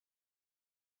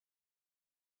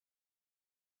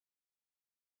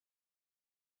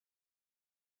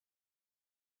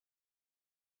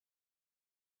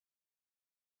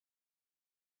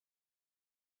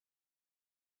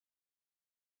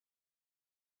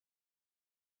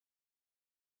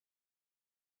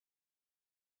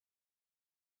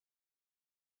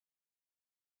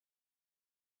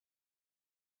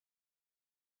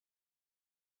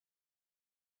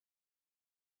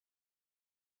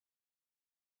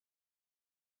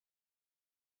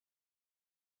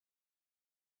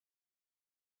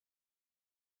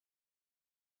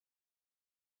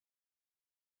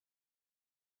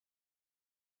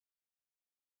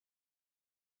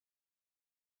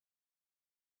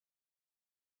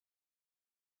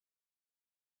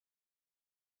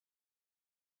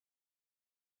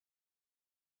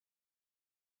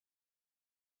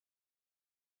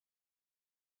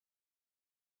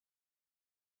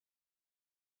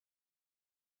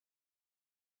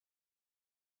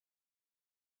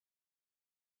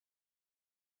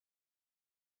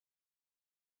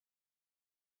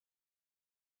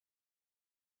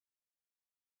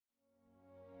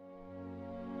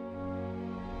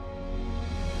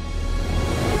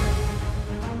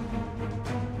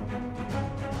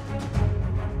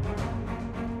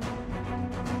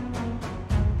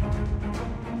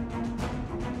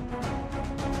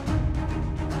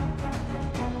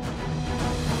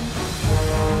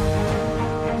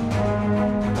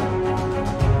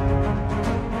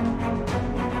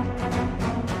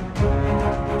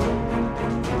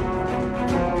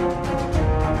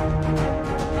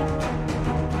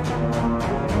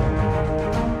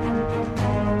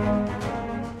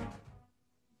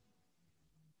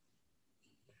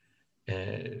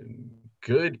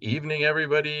Good evening,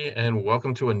 everybody, and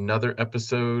welcome to another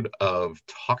episode of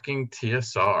Talking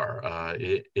TSR.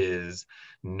 It is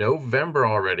November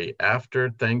already,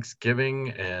 after Thanksgiving,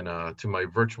 and to my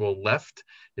virtual left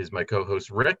is my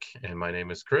co-host Rick, and my name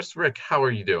is Chris. Rick, how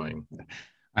are you doing?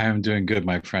 I am doing good,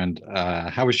 my friend.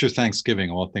 How was your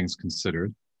Thanksgiving, all things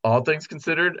considered? All things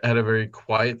considered, I had a very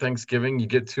quiet Thanksgiving. You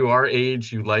get to our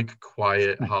age, you like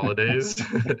quiet holidays.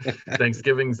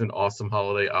 Thanksgiving's an awesome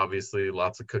holiday, obviously,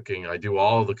 lots of cooking. I do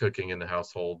all the cooking in the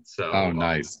household, Oh, so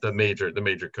nice. the major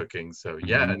cooking. So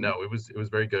yeah, Hmm. no, it was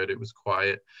very good. It was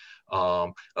quiet.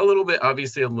 A little bit,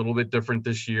 obviously, a little bit different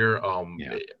this year.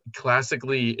 Yeah.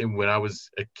 Classically, when I was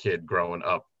a kid growing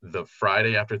up, the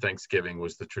Friday after Thanksgiving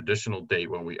was the traditional date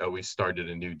when we always started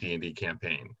a new D&D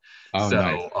campaign. Oh,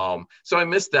 nice. So I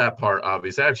missed that part,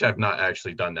 obviously. Actually, I've not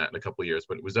actually done that in a couple of years,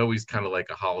 but it was always kind of like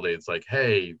a holiday. It's like,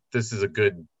 hey, this is a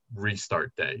good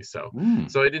restart day. So Mm.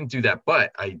 so I didn't do that,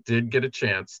 but I did get a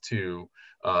chance to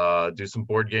do some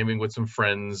board gaming with some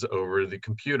friends over the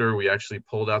computer. We actually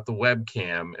pulled out the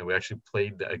webcam and we actually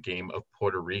played a game of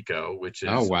Puerto Rico, which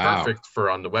Oh, is wow. perfect for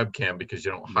on the webcam because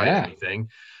you don't hide Yeah. anything.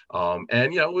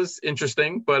 And it was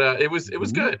interesting, but it was Hmm.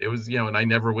 good. It was, and I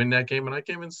never win that game, and I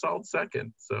came in solid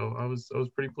second, so I was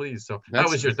pretty pleased. So how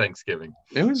That's was your Thanksgiving?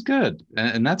 It was good.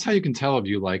 And that's how you can tell if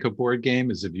you like a board game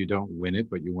is if you don't win it,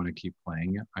 but you want to keep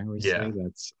playing it. I always say Yeah.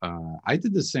 that's I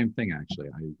did the same thing actually.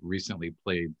 I recently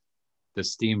played the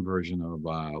Steam version of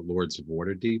Lords of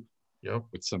Waterdeep Yep.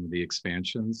 with some of the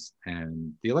expansions,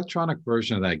 and the electronic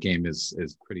version of that game is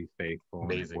pretty faithful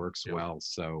and it Amazing. works Yep. well.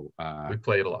 So We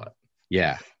played a lot.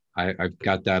 yeah, I've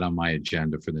got that on my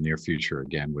agenda for the near future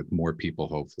again with more people,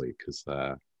 hopefully, because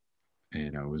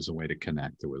it was a way to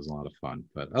connect. It was a lot of fun.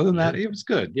 But other than that, Yeah. it was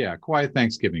good. Yeah, quiet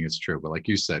Thanksgiving is true. But like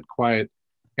you said, quiet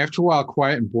after a while,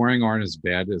 quiet and boring aren't as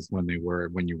bad as when they were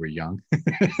when you were young.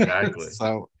 Exactly.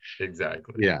 So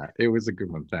Exactly. yeah, it was a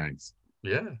good one. Thanks.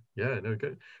 Yeah, yeah, no,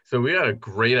 good. So we had a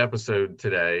great episode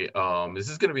today. This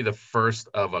is going to be the first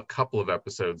of a couple of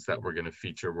episodes that we're going to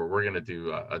feature where we're going to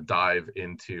do a dive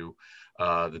into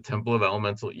the Temple of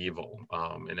Elemental Evil,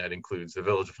 and that includes the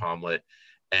Village of Hommlet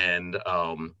and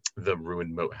the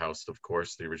ruined moat house, of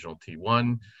course, the original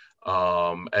T1.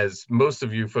 As most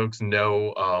of you folks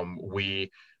know, we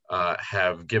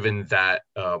have given that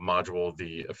module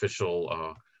the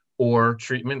official or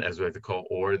treatment, as we like to call,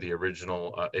 or the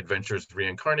original Adventures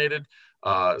Reincarnated.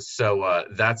 So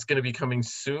that's going to be coming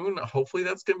soon. Hopefully,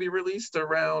 that's going to be released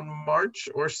around March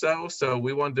or so. So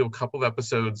we want to do a couple of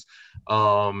episodes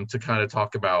to kind of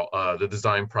talk about the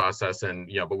design process, and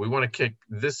but we want to kick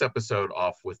this episode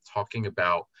off with talking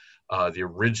about the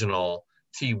original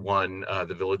T1,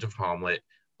 the Village of Hommlet,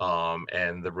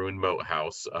 and the ruined moat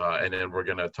house, and then we're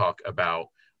going to talk about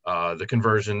the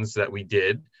conversions that we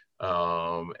did.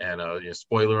 And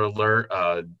spoiler alert,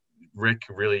 Rick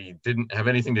really didn't have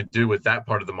anything to do with that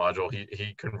part of the module.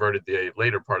 He converted the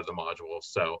later part of the module.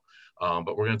 So,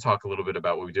 but we're going to talk a little bit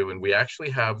about what we do, and we actually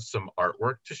have some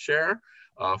artwork to share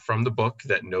from the book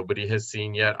that nobody has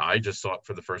seen yet. I just saw it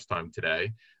for the first time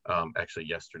today, actually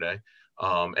yesterday.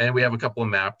 And we have a couple of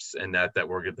maps and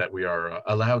that we are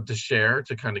allowed to share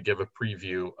to kind of give a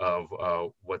preview of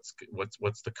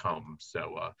what's to come.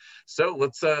 So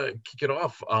let's kick it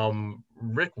off.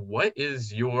 Rick, what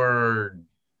is your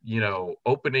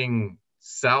opening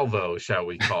salvo, shall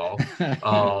we call,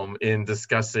 in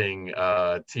discussing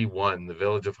T1, the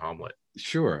Village of Hommlet?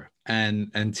 Sure.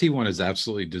 And T1 is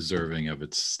absolutely deserving of of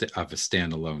a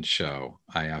standalone show.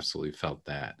 I absolutely felt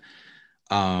that.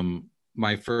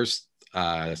 My first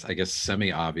I guess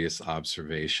semi-obvious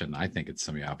observation, I think it's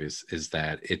semi-obvious, is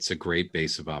that it's a great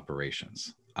base of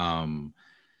operations.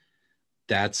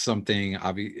 That's something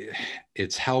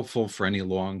it's helpful for any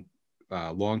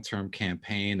long-term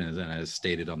campaign, as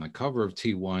stated on the cover of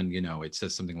T1, it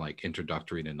says something like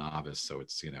introductory to novice. So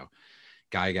it's,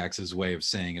 Gygax's way of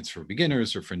saying it's for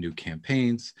beginners or for new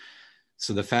campaigns.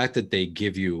 So the fact that they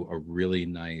give you a really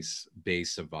nice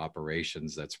base of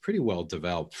operations that's pretty well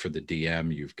developed for the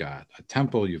DM. You've got a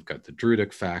temple, you've got the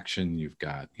Druidic faction, you've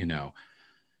got,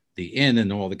 the inn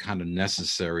and all the kind of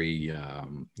necessary,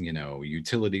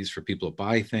 utilities for people to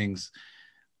buy things.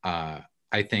 I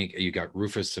think you got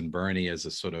Rufus and Bernie as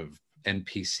a sort of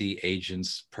NPC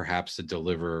agents, perhaps to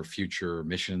deliver future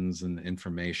missions and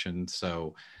information.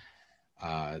 So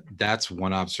that's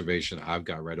one observation I've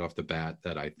got right off the bat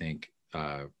that I think,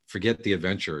 forget the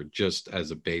adventure, just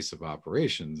as a base of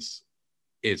operations,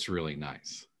 it's really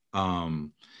nice.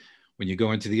 When you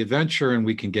go into the adventure, and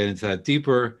we can get into that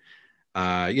deeper,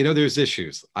 there's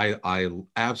issues. I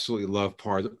absolutely love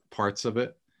parts of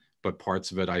it, but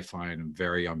parts of it I find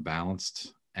very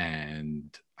unbalanced.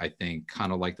 And I think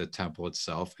kind of like the temple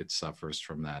itself, it suffers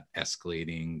from that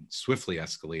swiftly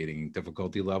escalating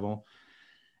difficulty level.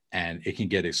 And it can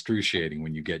get excruciating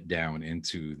when you get down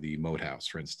into the moat house,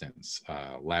 for instance.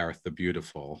 Lareth the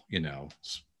Beautiful,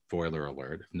 spoiler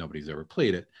alert, if nobody's ever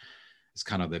played it, is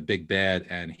kind of the big bad,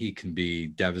 and he can be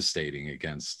devastating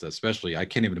against, especially, I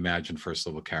can't even imagine first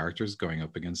level characters going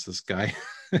up against this guy.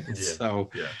 So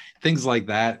things like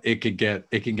that, it can get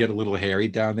a little hairy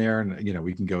down there, and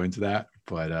we can go into that.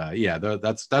 But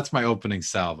that's my opening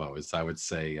salvo, is I would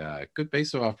say good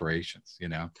base of operations.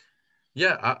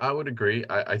 Yeah, I would agree.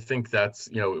 I think that's,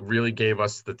 it really gave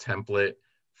us the template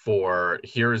for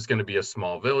here's going to be a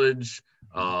small village,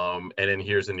 and then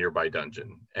here's a nearby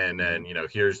dungeon. And then,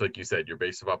 here's, like you said, your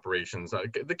base of operations.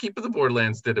 The Keep of the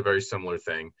Borderlands did a very similar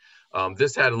thing.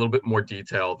 This had a little bit more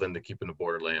detail than the Keep of the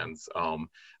Borderlands.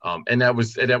 And that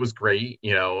was great,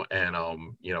 and,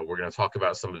 we're going to talk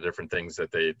about some of the different things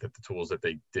that the tools that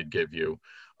they did give you.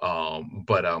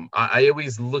 But I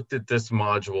always looked at this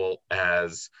module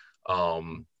as,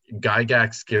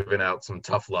 Gygax giving out some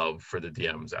tough love for the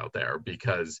DMs out there,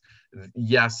 because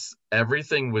yes,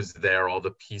 everything was there, all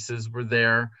the pieces were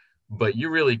there, but you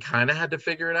really kind of had to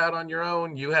figure it out on your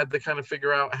own. You had to kind of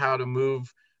figure out how to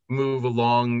move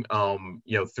along,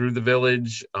 through the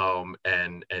village,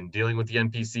 and dealing with the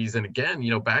NPCs. And again,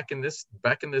 back in this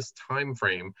time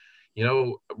frame,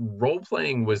 role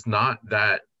playing was not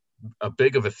that a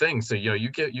big of a thing. So you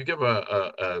give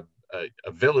a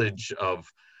village of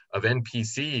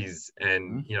NPCs,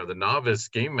 and the novice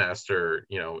game master,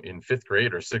 in 5th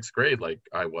grade or 6th grade, like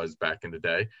I was back in the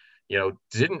day,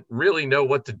 didn't really know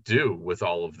what to do with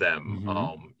all of them,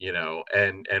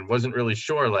 and wasn't really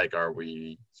sure, like, are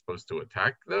we supposed to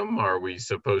attack them? Are we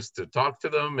supposed to talk to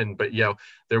them? But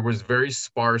there was very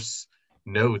sparse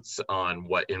notes on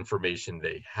what information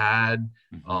they had.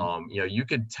 You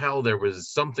could tell there was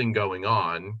something going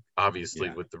on, obviously,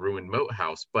 with the ruined moat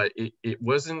house, but it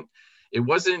wasn't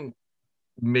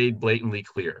made blatantly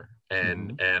clear.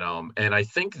 And I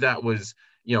think that was,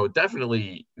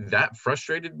 definitely, that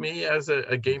frustrated me as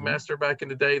a game master back in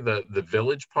the day, the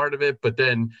village part of it. But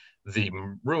then the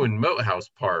ruined moat house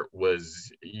part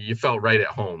was, you felt right at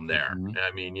home there.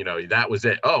 I mean, that was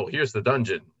it. Oh, here's the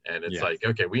dungeon. And it's like,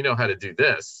 okay, we know how to do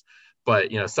this.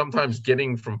 But, sometimes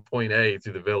getting from point A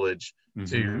to the village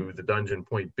to the dungeon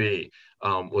point B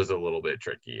was a little bit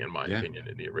tricky, in my opinion,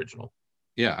 in the original.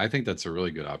 Yeah, I think that's a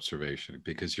really good observation,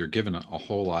 because you're given a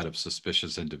whole lot of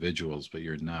suspicious individuals, but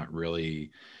you're not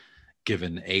really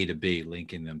given A to B,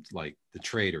 linking them to, like, the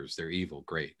traders, they're evil.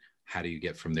 Great. How do you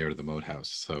get from there to the moat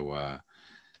house? So,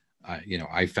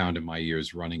 I found in my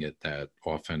years running it that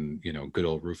often, good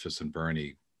old Rufus and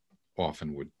Bernie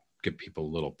often would give people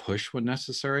a little push when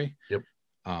necessary. Yep.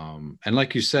 And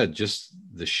like you said, just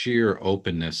the sheer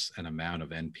openness and amount of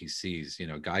NPCs,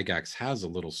 Gygax has a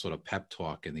little sort of pep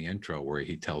talk in the intro where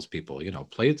he tells people,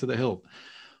 play it to the hilt,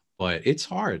 but it's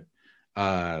hard.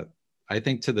 I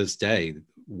think to this day,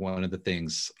 one of the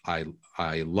things I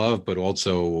love, but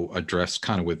also address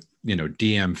kind of with,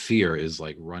 DM fear, is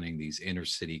like running these inner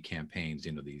city campaigns,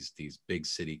 these big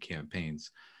city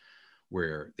campaigns,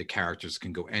 where the characters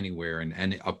can go anywhere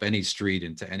and up any street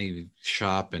into any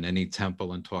shop and any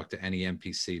temple and talk to any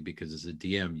NPC, because as a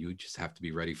DM, you just have to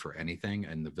be ready for anything.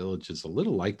 And the village is a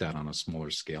little like that on a smaller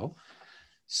scale.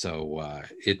 So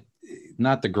it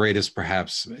not the greatest,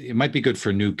 perhaps. It might be good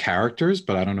for new characters,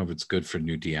 but I don't know if it's good for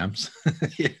new DMs.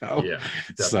 Yeah,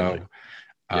 definitely.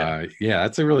 So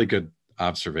that's a really good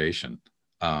observation.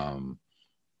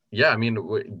 Yeah, I mean,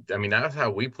 that's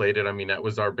how we played it. I mean, that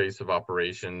was our base of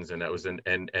operations, and that was and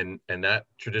that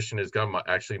tradition is gone.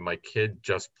 Actually, my kid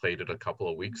just played it a couple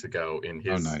of weeks ago in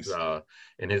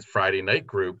his Friday night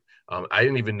group. I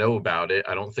didn't even know about it.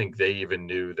 I don't think they even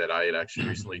knew that I had actually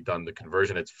recently done the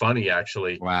conversion. It's funny,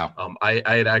 actually. Wow. I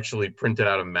had actually printed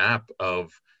out a map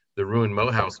of the ruined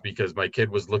moat house, because my kid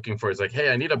was looking for, it's like, hey,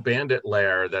 I need a bandit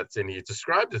lair and he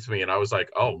described it to me, and I was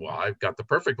like, oh, well, I've got the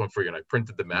perfect one for you. And I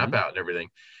printed the map out and everything.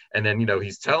 And then,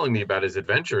 he's telling me about his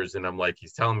adventures, and I'm like,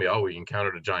 he's telling me, oh, we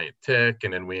encountered a giant tick,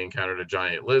 and then we encountered a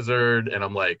giant lizard. And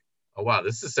I'm like, oh, wow,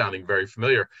 this is sounding very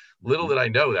familiar. Little did I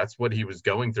know that's what he was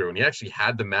going through. And he actually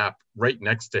had the map right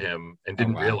next to him and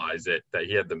didn't realize it, that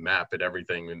he had the map and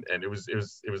everything. And it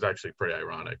was actually pretty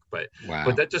ironic. But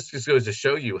that just goes to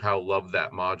show you how loved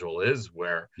that module is,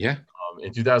 where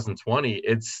in 2020,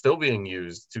 it's still being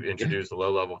used to introduce the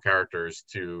low-level characters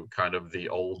to kind of the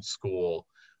old school,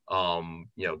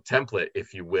 template,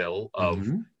 if you will,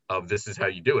 of this is how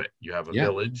you do it. You have a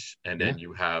village, and then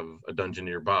you have a dungeon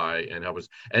nearby. And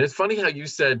it's funny how you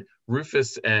said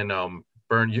Rufus and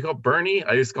Burn. You call Bernie?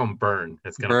 I used to call him Burn.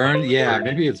 It's kind of funny. Burn, yeah,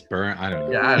 Bernie. maybe it's Burn. I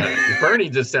don't know. Yeah, I don't know. Bernie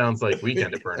just sounds like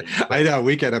Weekend at Bernie's. I But know,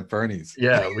 Weekend at Bernie's.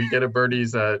 yeah, Weekend at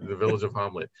Bernie's, the Village of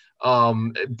Hommlet.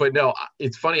 But no,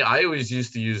 it's funny. I always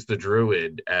used to use the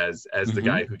druid as the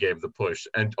guy who gave the push,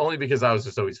 and only because I was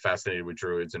just always fascinated with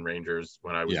druids and rangers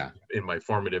when I was in my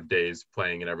formative days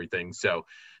playing and everything. So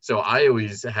I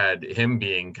always had him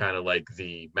being kind of like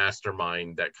the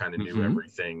mastermind that kind of knew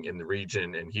everything in the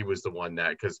region, and he was the one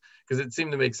that because it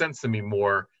seemed to make sense to me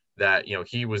more that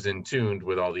he was in tune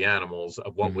with all the animals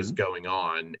of what was going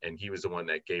on, and he was the one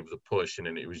that gave the push, and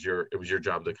then it was your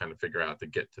job to kind of figure out to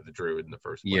get to the druid in the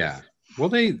first place. Yeah, well,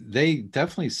 they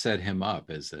definitely set him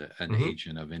up as an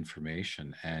agent of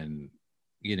information. And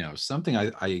something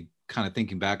I kind of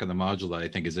thinking back on the module that I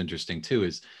think is interesting too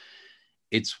is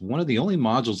it's one of the only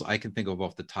modules I can think of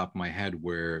off the top of my head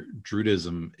where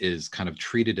Druidism is kind of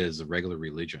treated as a regular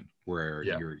religion, where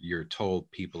you're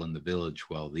told people in the village,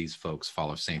 well, these folks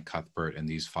follow Saint Cuthbert and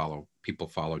these people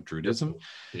follow Druidism.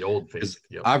 The old faith.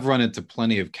 I've run into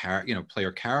plenty of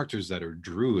player characters that are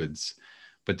druids,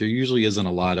 but there usually isn't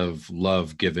a lot of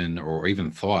love given or even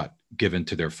thought given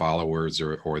to their followers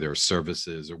or their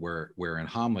services, or where in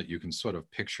HOMLET you can sort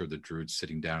of picture the druids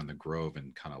sitting down in the grove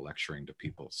and kind of lecturing to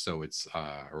people. So it's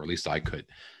or at least I could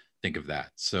think of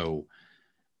that. So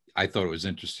I thought it was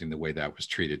interesting the way that was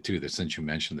treated too, that since you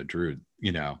mentioned the druid,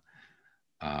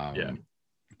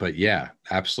 but yeah,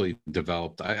 absolutely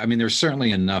developed. I mean, there's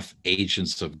certainly enough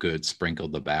agents of good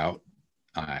sprinkled about,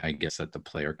 I guess, that the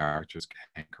player characters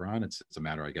can anchor on. It's a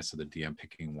matter, I guess, of the DM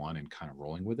picking one and kind of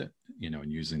rolling with it,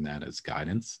 and using that as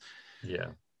guidance. Yeah.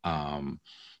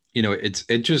 It's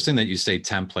interesting that you say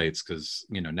templates, because,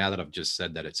 now that I've just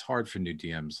said that, it's hard for new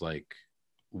DMs. Like,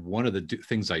 one of the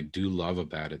things I do love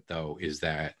about it, though, is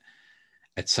that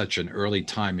at such an early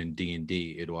time in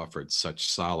D&D, it offered such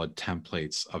solid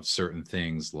templates of certain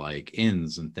things like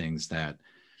inns and things that,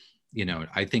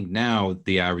 I think now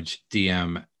the average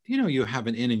DM, you have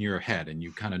an inn in your head and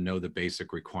you kind of know the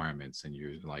basic requirements, and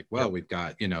you're like, well, we've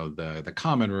got, the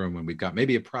common room, and we've got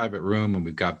maybe a private room, and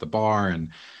we've got the bar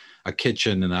and a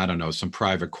kitchen, and I don't know, some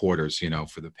private quarters,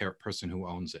 for the person who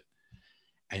owns it.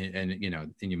 And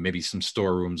maybe some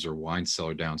storerooms or wine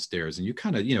cellar downstairs. And you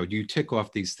kind of, you tick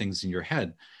off these things in your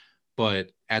head.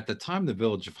 But at the time the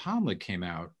Village of Hommlet came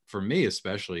out, for me,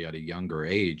 especially at a younger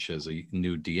age as a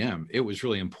new DM, it was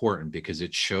really important because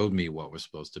it showed me what was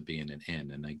supposed to be in an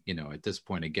inn. And at this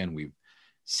point, again, we've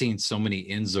seen so many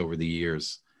inns over the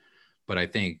years, but I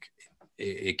think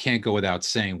it can't go without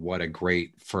saying what a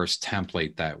great first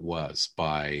template that was,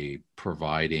 by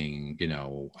providing,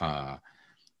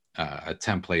 a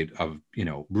template of,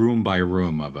 room by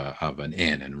room of an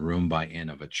inn, and room by inn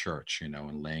of a church,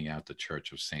 and laying out the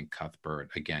Church of St.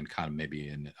 Cuthbert, again, kind of maybe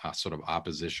in a sort of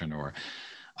opposition or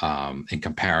in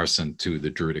comparison to the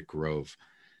Druidic Grove.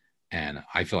 And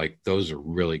I feel like those are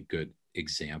really good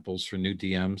examples for new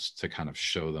DMs to kind of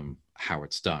show them how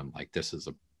it's done. Like, this is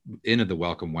Inn of the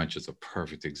Welcome Wench is a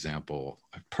perfect example,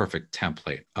 a perfect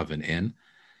template of an inn.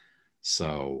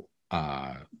 So,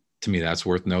 to me, that's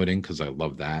worth noting, because I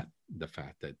love that, the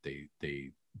fact that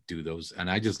they do those. And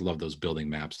I just love those building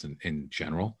maps in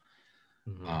general.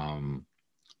 And,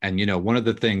 one of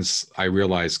the things I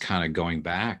realized kind of going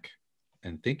back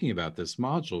and thinking about this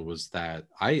module was that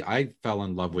I fell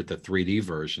in love with the 3D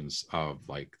versions of,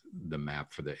 like, the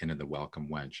map for the Inn of the Welcome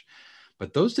Wench.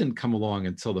 But those didn't come along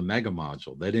until the Mega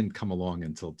module. They didn't come along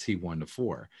until T1 to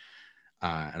 4.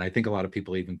 And I think a lot of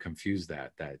people even confuse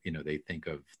that they think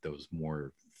of those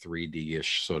more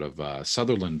 3D-ish sort of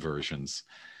Sutherland versions,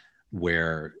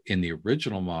 where in the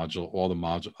original module,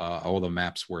 all the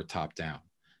maps were top down.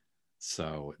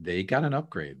 So they got an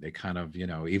upgrade. They kind of,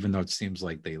 even though it seems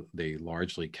like they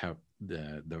largely kept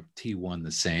the T1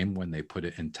 the same when they put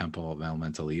it in Temple of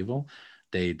Elemental Evil,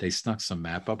 they snuck some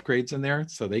map upgrades in there.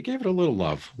 So they gave it a little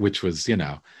love, which was,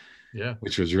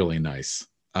 which was really nice.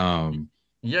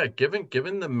 Yeah,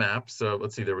 given the maps,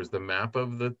 let's see, there was the map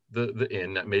of the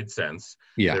inn that made sense.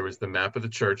 Yeah. There was the map of the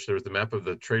church. There was the map of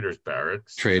the traders'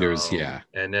 barracks. Yeah.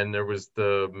 And then there was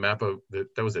the map of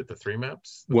that was it, the 3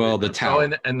 maps? The tower.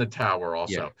 Oh, and the tower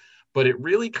also. Yeah. But it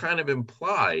really kind of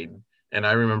implied, and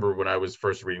I remember when I was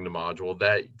first reading the module,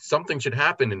 that something should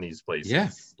happen in these places. Yeah.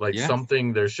 Like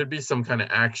something, there should be some kind of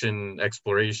action,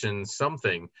 exploration,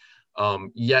 something.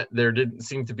 Yet there didn't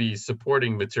seem to be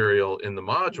supporting material in the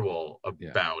module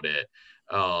about it,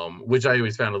 which I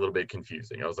always found a little bit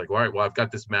confusing. I was like, all right, well, I've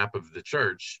got this map of the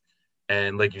church,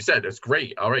 and like you said, it's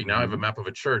great. All right, now I have a map of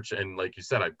a church, and like you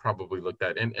said, I probably looked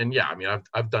at, and yeah, I mean,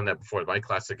 I've done that before. My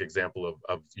classic example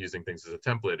of using things as a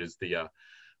template is the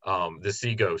the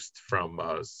Sea Ghost from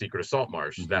Secret Assault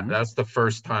Marsh. Mhm. That's the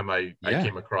first time I Yeah.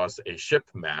 came across a ship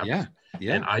map, Yeah. and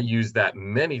Yeah. I used that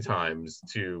many times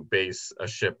to base a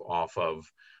ship off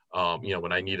of.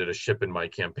 When I needed a ship in my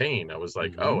campaign, I was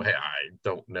like, oh, Mhm. hey, I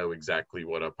don't know exactly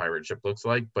what a pirate ship looks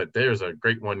like, but there's a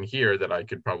great one here that I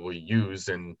could probably use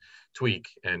and tweak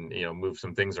and, move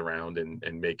some things around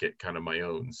and make it kind of my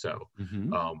own. So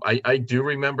Mhm. I do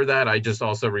remember that. I just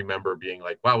also remember being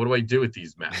like, wow, what do I do with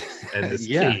these maps and this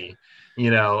Yeah. key?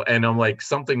 And I'm like,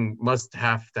 something must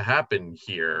have to happen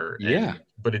here. Yeah.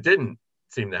 But it didn't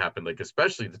seem to happen, like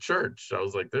especially the church. I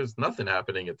was like, there's nothing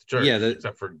happening at the Yeah. church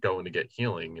except for going to get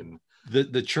healing. And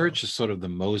The church is sort of the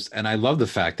most, and I love the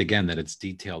fact again that it's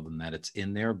detailed and that it's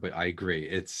in there, but I agree.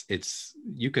 It's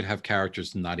you could have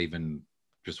characters not even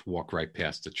just walk right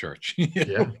past the church,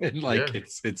 yeah, and yeah, like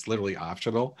it's literally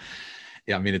optional.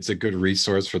 Yeah, I mean it's a good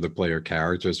resource for the player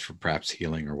characters for perhaps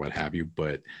healing or what have you,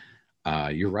 but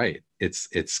you're right.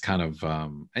 It's kind of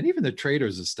and even the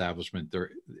traders establishment,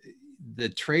 the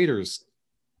traders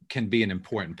can be an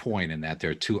important point in that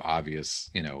there are two obvious,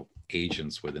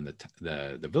 agents within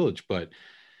the village, but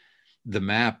the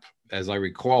map, as I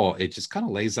recall, it just kind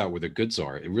of lays out where the goods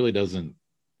are. It really doesn't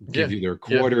give yeah, you their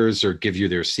yeah, quarters or give you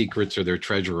their secrets or their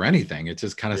treasure or anything. It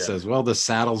just kind of yeah, says, well, the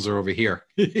saddles are over here.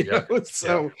 yeah, yeah.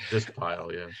 So This pile,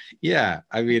 yeah, yeah,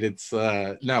 I mean it's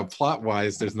now plot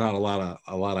wise, there's not a lot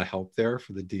of help there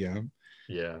for the DM.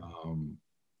 yeah. Um,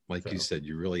 like you So. said,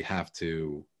 you really have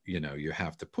to, you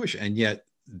have to push, and yet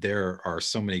there are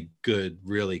so many good,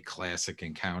 really classic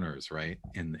encounters, right,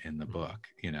 in the Mhm. book.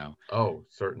 Oh,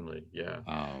 certainly. Yeah.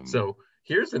 Um, So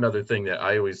here's another thing that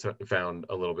I always found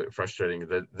a little bit frustrating.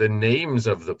 The names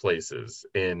of the places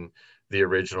in the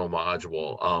original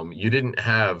module, you didn't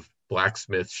have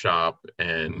blacksmith shop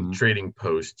and mhm. trading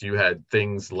post. You had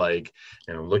things like,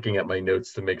 and I'm looking at my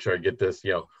notes to make sure I get this,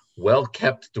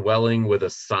 well-kept dwelling with a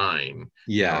sign,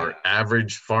 Yeah, or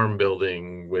average farm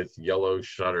building with yellow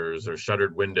shutters or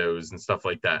shuttered windows and stuff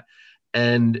like that.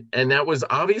 And that was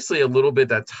obviously a little bit,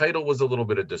 that title was a little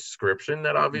bit of description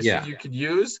that obviously yeah, you could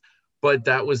use, but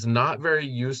that was not very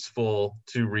useful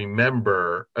to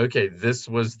remember. Okay, this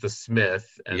was the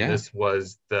smith, and yeah, this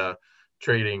was the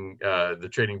trading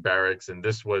barracks, and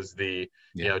this was the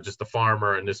yeah. just the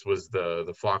farmer, and this was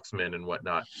the flocksman and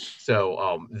whatnot.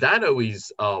 So that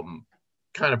always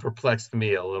kind of perplexed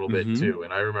me a little bit Hmm. too.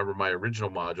 And I remember my original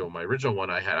module, my original one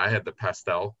I had the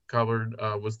pastel colored,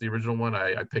 was the original one.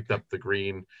 I picked up the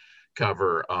green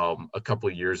cover a couple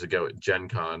of years ago at Gen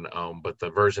Con, but the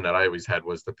version that I always had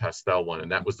was the pastel one, and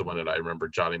that was the one that I remember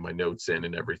jotting my notes in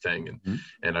and everything,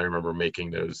 and I remember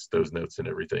making those notes and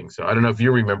everything. So I don't know if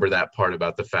you remember that part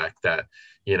about the fact that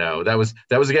that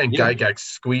was again Yeah, Gygax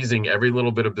squeezing every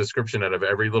little bit of description out of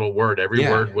every little word. Every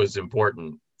yeah. word was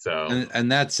important. So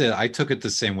And that's it. I took it the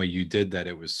same way you did, that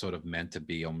it was sort of meant to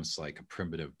be almost like a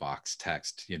primitive box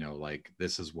text, like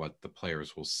this is what the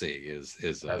players will see is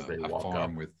as a, they a walk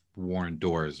farm up, with worn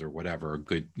doors or whatever, a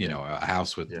good, yeah, a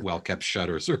house with yeah. well-kept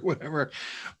shutters or whatever.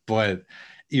 But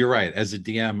you're right, as a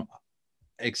DM,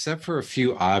 except for a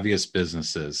few obvious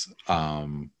businesses,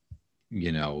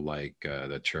 like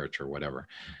the church or whatever,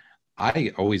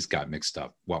 I always got mixed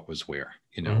up what was where.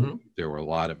 Mm-hmm. There were a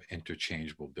lot of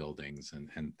interchangeable buildings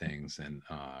and things, and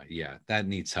yeah, that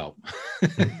needs help,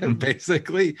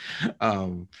 basically.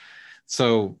 Um,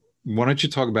 so why don't you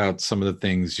talk about some of the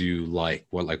things you like?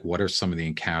 What are some of the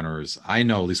encounters? I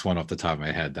know at least one off the top of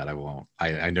my head that I won't.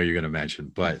 I know you're going to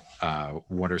mention, but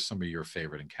what are some of your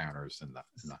favorite encounters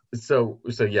So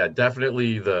yeah,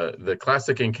 definitely the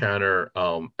classic encounter,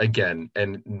 again,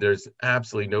 and there's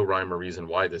absolutely no rhyme or reason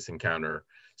why this encounter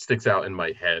sticks out in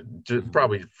my head, just Mhm.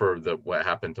 probably for the what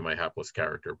happened to my hapless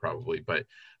character, probably. But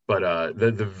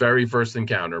the very first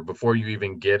encounter, before you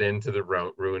even get into the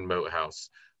ruined moat house,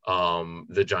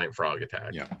 the giant frog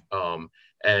attack. Yeah. um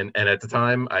and at the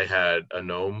time I had a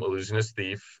gnome illusionist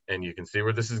thief, and you can see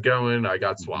where this is going. I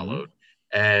got Hmm. swallowed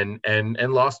and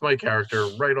lost my character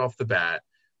right off the bat.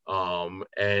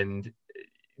 And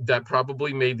that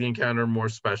probably made the encounter more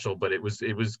special, but it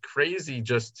was crazy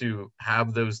just to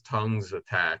have those tongues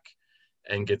attack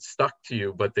and get stuck to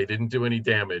you, but they didn't do any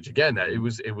damage. Again, that it Hmm.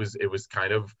 was it was it was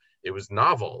kind of, it was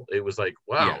novel. It was like,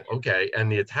 Yeah. wow, okay.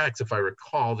 And the attacks, if I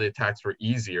recall, the attacks were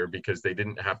easier because they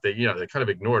didn't have to, they kind of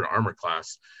ignored armor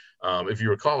class. If you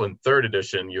recall, in third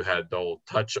edition, you had the whole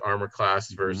touch armor class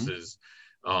Hmm. versus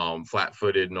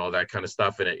flat-footed and all that kind of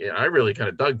stuff. And I really kind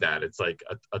of dug that. It's like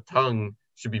a tongue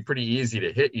should be pretty easy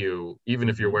to hit you, even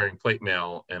if you're wearing plate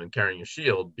mail and carrying a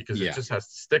shield, because it Yeah. just has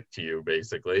to stick to you,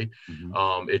 basically.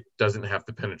 It doesn't have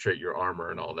to penetrate your armor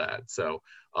and all that. So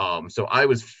I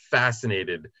was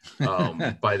fascinated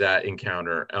by that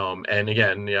encounter. And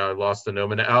again, I lost the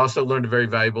gnome, and I also learned a very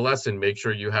valuable lesson. Make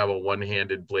sure you have a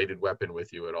one-handed bladed weapon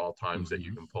with you at all times that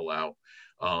you can pull out,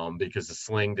 because the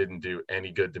sling didn't do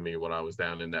any good to me when I was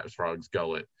down in that frog's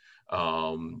gullet.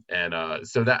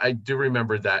 So that I do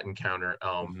remember that encounter.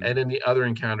 And then the other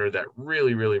encounter that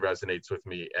really, really resonates with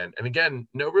me, and again,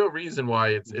 no real reason why,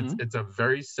 it's a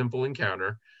very simple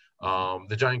encounter,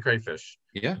 the giant crayfish,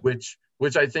 Yeah. which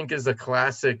I think is a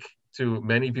classic to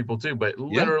many people too, but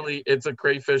literally it's a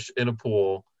crayfish in a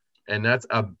pool, and that's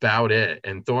about it.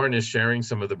 And Thorne is sharing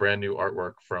some of the brand new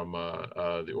artwork from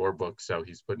the Ore book, so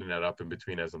he's putting that up in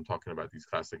between as I'm talking about these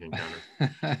classic encounters.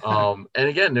 And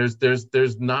again,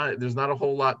 there's not a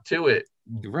whole lot to it,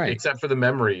 Right. except for the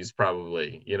memories,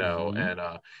 probably,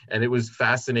 and it was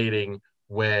fascinating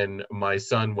when my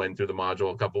son went through the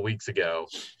module a couple weeks ago,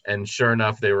 and sure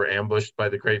enough, they were ambushed by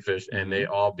the crayfish, and they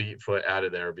all beat foot out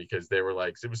of there because they were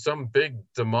like, it was some big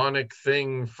demonic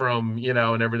thing from,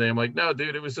 and everything. I'm like, no,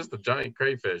 dude, it was just a giant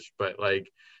crayfish. But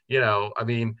like, I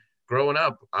mean, growing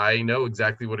up, I know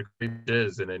exactly what a crayfish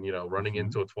is, and then running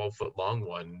into a 12-foot long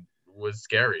one was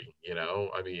scary.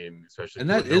 I mean, especially. And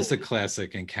that is the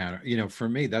classic encounter. For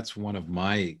me, that's one of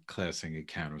my classic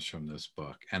encounters from this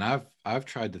book. And I've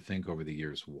tried to think over the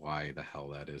years why the hell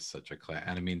that is such a class.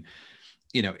 And I mean,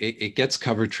 it gets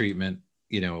cover treatment,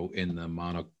 in the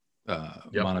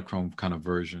monochrome kind of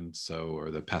version,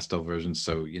 or the pastel version.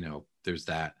 So, there's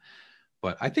that.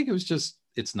 But I think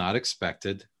it's not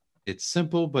expected. It's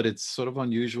simple, but it's sort of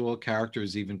unusual.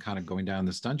 Characters even kind of going down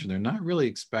this dungeon, they're not really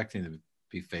expecting to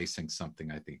be facing something,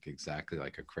 I think, exactly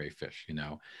like a crayfish,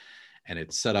 and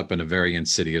it's set up in a very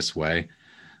insidious way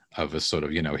of a sort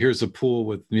of, here's a pool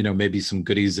with, maybe some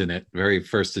goodies in it, very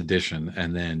first edition.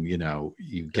 And then,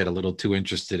 you get a little too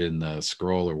interested in the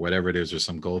scroll or whatever it is, or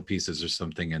some gold pieces or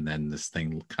something. And then this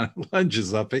thing kind of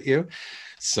lunges up at you.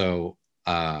 So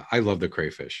I love the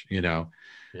crayfish,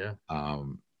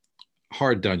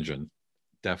 hard dungeon,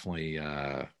 definitely.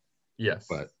 Yes.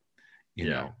 But,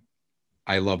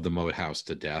 I love the moat house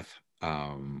to death.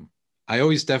 I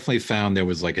always definitely found there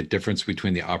was like a difference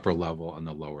between the upper level and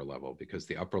the lower level, because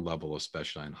the upper level,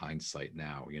 especially in hindsight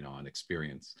now, on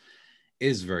experience,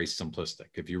 is very simplistic.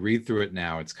 If you read through it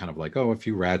now, it's kind of like, oh, a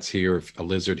few rats here, a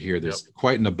lizard here. There's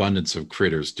quite an abundance of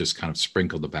critters just kind of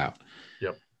sprinkled about.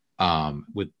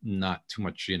 With not too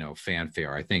much,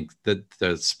 fanfare. I think that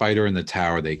the spider in the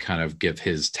tower, they kind of give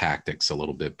his tactics a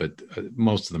little bit, but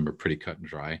most of them are pretty cut and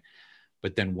dry.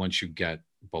 But then once you get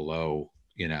below,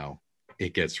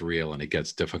 it gets real and it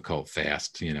gets difficult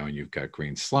fast, and you've got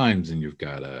green slimes, and you've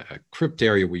got a crypt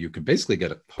area where you can basically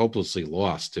get hopelessly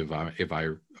lost if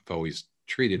I've always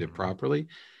treated it properly.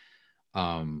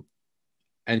 And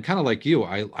kind of like you,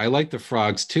 I like the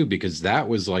frogs too, because that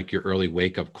was like your early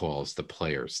wake-up calls, the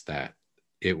players, that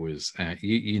it was,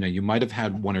 you might have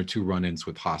had one or two run-ins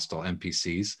with hostile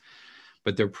NPCs,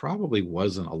 but there probably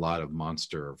wasn't a lot of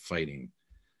monster fighting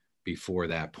before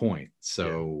that point.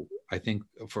 So I think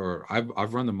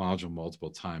I've run the module multiple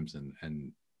times, and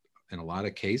in a lot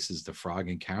of cases, the frog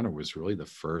encounter was really the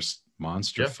first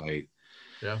monster fight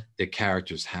that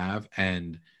characters have.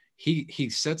 And he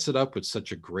sets it up with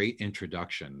such a great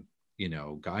introduction.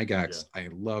 Gygax, I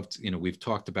loved, we've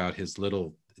talked about his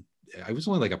little, it was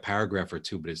only like a paragraph or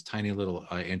two, but his tiny little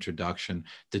introduction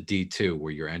to D2,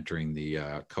 where you're entering the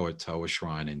Koatoa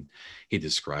shrine, and he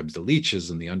describes the leeches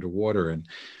and the underwater,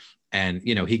 and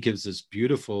he gives this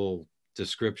beautiful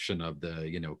description of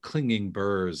the clinging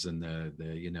burrs and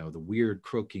the weird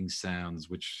croaking sounds,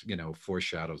 which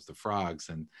foreshadows the frogs,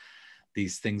 and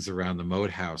these things around the moat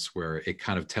house where it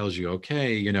kind of tells you,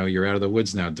 okay, you're out of the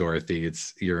woods now, Dorothy.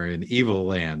 You're in evil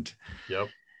land.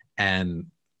 And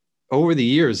over the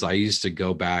years, I used to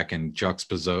go back and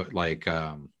juxtapose, like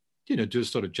do a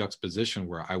sort of juxtaposition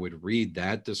where I would read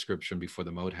that description before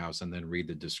the moat house, and then read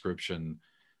the description,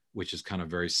 which is kind of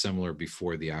very similar,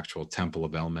 before the actual Temple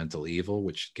of Elemental Evil,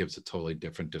 which gives a totally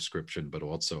different description, but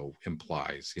also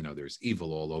implies, there's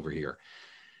evil all over here.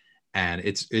 And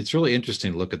it's really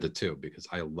interesting to look at the two, because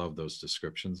I love those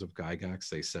descriptions of Gygax.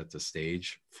 They set the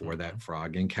stage for that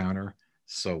frog encounter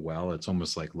so well. It's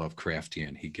almost like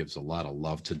Lovecraftian. He gives a lot of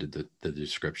love to the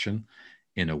description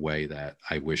in a way that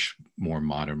I wish more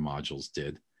modern modules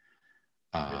did.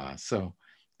 So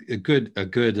a good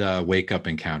wake up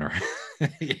encounter.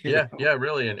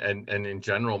 Really. And in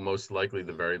general, most likely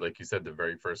like you said, the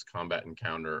very first combat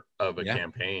encounter of a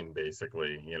campaign,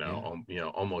 basically,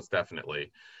 almost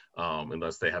definitely.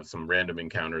 unless they have some random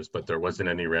encounters, but there wasn't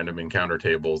any random encounter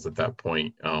tables at that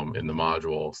point in the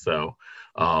module. So,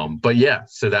 but yeah,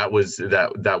 so that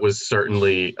was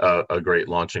certainly a great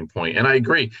launching point. And I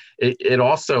agree. It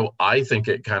also, I think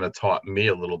it kind of taught me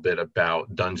a little bit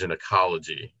about dungeon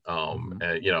ecology.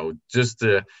 And, just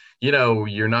to,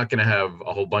 you're not going to have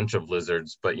a whole bunch of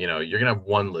lizards, but, you're going to have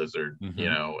one lizard,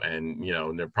 and,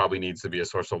 and there probably needs to be a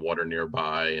source of water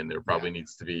nearby, and there probably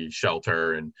needs to be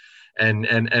shelter and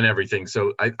everything.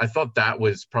 So I thought that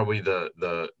was probably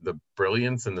the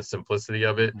brilliance and the simplicity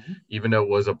of it, even though it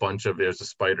was a bunch of, there's a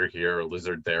spider here, a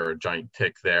lizard there, a giant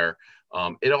tick there.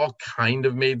 It all kind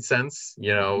of made sense,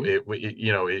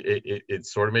 it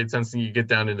sort of made sense, and you get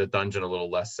down in the dungeon a little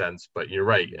less sense. But you're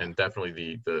right, and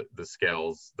definitely the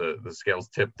scales, the scales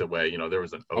tipped away. There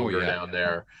was an ogre down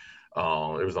there.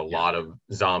 There was a lot of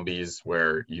zombies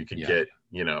where you could get,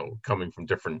 coming from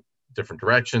different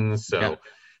directions. So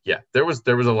there was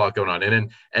a lot going on,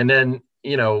 and then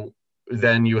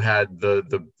then you had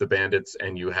the bandits,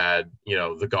 and you had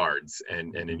the guards,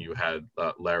 and then you had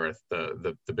Lareth,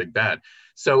 the big bad.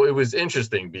 So it was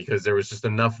interesting because there was just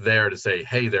enough there to say,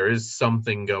 hey, there is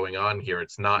something going on here.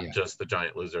 It's not just the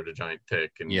giant lizard, a giant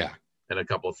tick, and a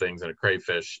couple of things, and a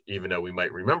crayfish, even though we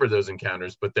might remember those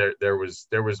encounters, but there was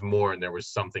more, and there was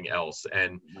something else,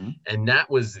 and that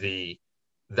was the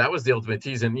ultimate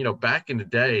tease. And, back in the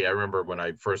day, I remember when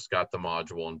I first got the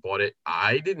module and bought it,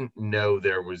 I didn't know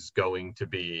there was going to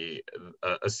be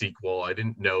a sequel. I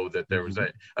didn't know that there was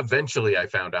eventually I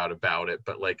found out about it,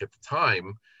 but like at the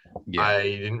time, I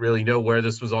didn't really know where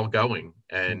this was all going.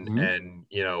 And,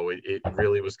 it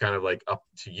really was kind of like up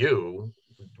to you.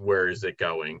 Where is it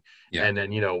going? And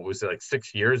then, it was like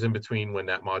 6 years in between when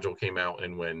that module came out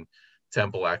and when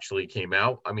Temple actually came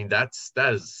out. I mean, that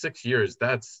is 6 years.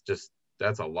 That's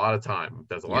a lot of time.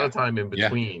 There's a lot of time in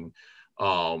between.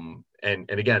 And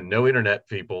again, no internet,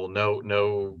 people, no,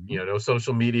 no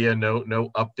social media,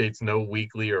 no updates, no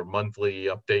weekly or monthly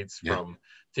updates from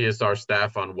TSR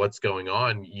staff on what's going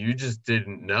on. You just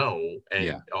didn't know.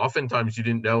 And oftentimes you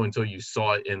didn't know until you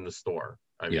saw it in the store.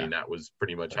 I mean, that was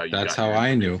pretty much how you That's how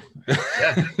I knew.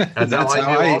 That's how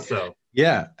I knew also.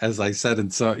 Yeah, as I said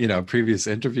in some, previous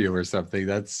interview or something,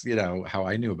 that's, how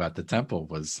I knew about the temple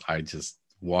was I just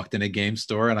walked in a game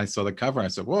store and I saw the cover. I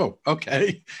said, whoa,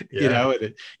 okay.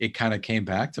 It kind of came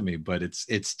back to me, but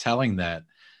it's telling that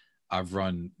I've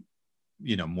run,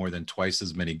 more than twice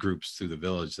as many groups through the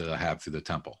village that I have through the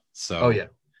temple. So,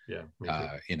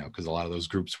 because a lot of those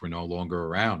groups were no longer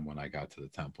around when I got to the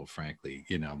temple, frankly,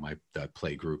 my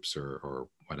play groups or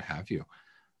what have you.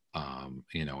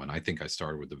 And I think I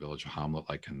started with the Village of Hommlet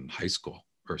like in high school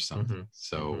or something.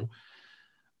 So,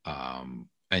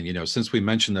 and, since we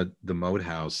mentioned the Moat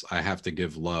House, I have to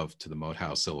give love to the Moat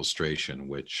House illustration,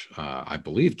 which I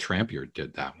believe Trampier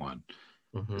did that one.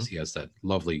 Because he has that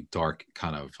lovely dark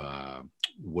kind of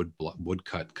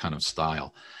woodcut kind of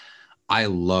style. I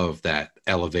love that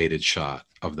elevated shot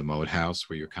of the Moat House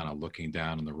where you're kind of looking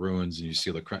down on the ruins and you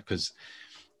see the, because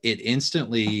it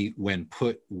instantly, when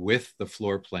put with the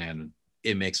floor plan,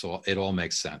 it all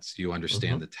makes sense. You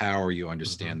understand the tower, you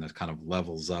understand the kind of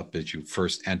levels up as you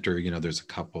first enter. There's a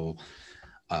couple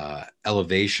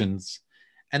elevations,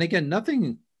 and again,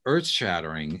 nothing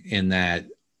earth-shattering in that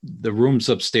the rooms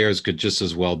upstairs could just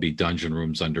as well be dungeon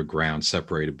rooms underground,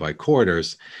 separated by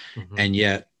corridors. And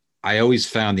yet, I always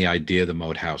found the idea of the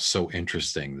Moat House so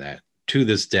interesting that to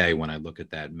this day, when I look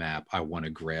at that map, I want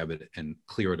to grab it and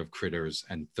clear it of critters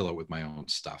and fill it with my own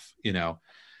stuff. Because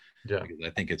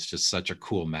I think it's just such a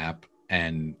cool map.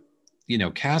 And,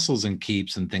 castles and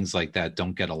keeps and things like that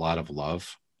don't get a lot of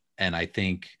love. And I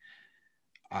think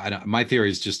my theory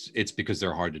is just, it's because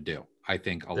they're hard to do. I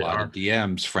think a lot of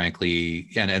DMs, frankly,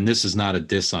 and this is not a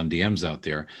diss on DMs out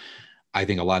there. I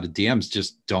think a lot of DMs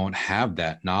just don't have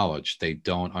that knowledge. They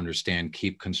don't understand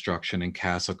keep construction and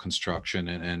castle construction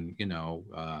and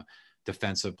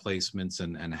defensive placements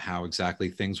and how exactly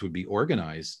things would be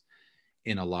organized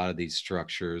in a lot of these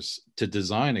structures to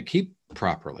design a keep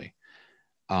properly.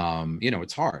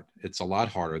 It's hard. It's a lot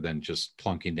harder than just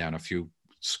plunking down a few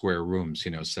square rooms,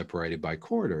 separated by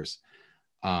corridors.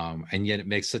 And yet it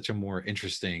makes such a more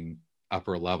interesting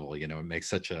upper level, it makes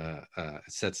such it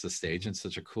sets the stage in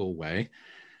such a cool way.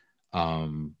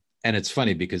 And it's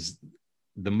funny because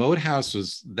the Moat House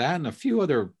was that and a few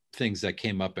other things that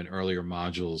came up in earlier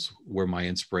modules were my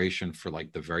inspiration for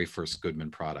like the very first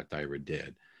Goodman product I ever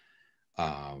did,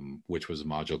 which was a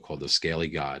module called the Scaly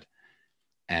God.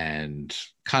 And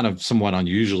kind of somewhat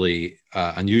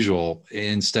unusual,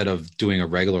 instead of doing a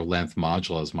regular length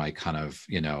module as my kind of,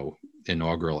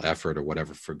 inaugural effort or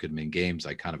whatever for Goodman Games,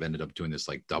 I kind of ended up doing this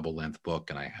like double length book,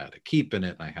 and I had a keep in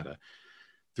it, and I had a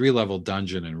 3-level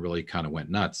dungeon, and really kind of went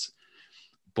nuts.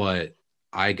 But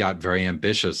I got very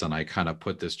ambitious, and I kind of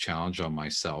put this challenge on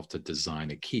myself to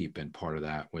design a keep. And part of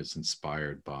that was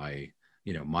inspired by,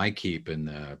 my keep in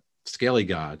the Scaly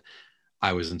God.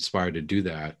 I was inspired to do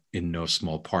that in no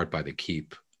small part by the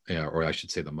keep, or I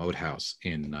should say the moat house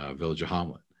in Village of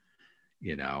Hommlet,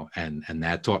 and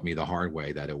that taught me the hard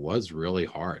way that it was really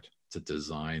hard to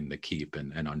design the keep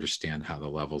and understand how the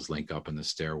levels link up in the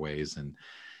stairways. And,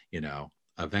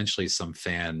 eventually some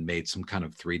fan made some kind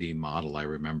of 3D model, I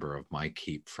remember, of my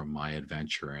keep from my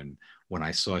adventure. And when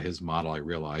I saw his model, I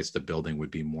realized the building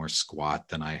would be more squat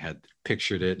than I had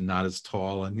pictured it, and not as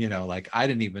tall. And, like I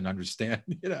didn't even understand,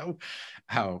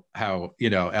 how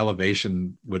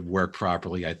elevation would work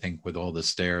properly, I think, with all the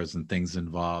stairs and things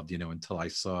involved, until I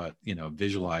saw it,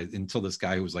 visualized, until this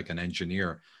guy who was like an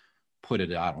engineer put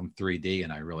it out on 3D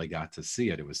and I really got to see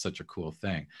it. It was such a cool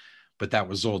thing. But that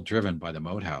was all driven by the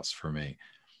moat house for me.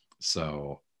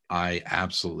 So I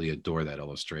absolutely adore that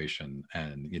illustration.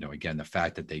 And, again, the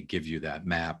fact that they give you that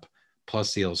map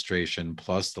plus the illustration,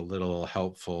 plus the little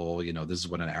helpful, this is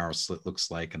what an arrow slit looks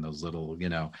like. And those little,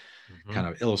 kind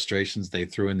of illustrations they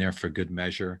threw in there for good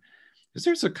measure.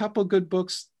 There's a couple good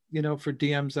books, for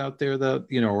DMs out there that,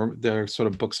 or they're sort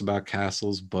of books about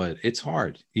castles, but it's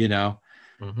hard,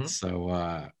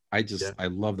 So I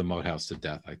love the moat house to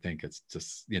death. I think it's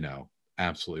just,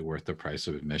 absolutely worth the price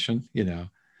of admission, Yeah.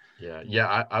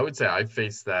 I would say I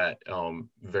faced that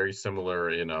very similar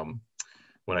in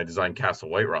when I designed Castle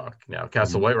White Rock. Now,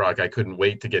 Castle White Rock, I couldn't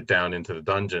wait to get down into the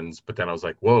dungeons, but then I was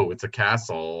like, whoa, it's a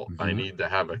castle. I need to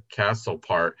have a castle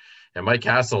part. And my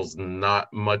castle's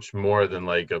not much more than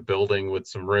like a building with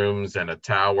some rooms and a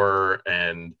tower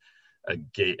and a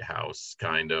gatehouse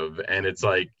kind of. And it's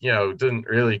like, it didn't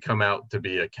really come out to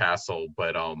be a castle,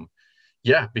 but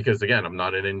yeah, because again, I'm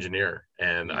not an engineer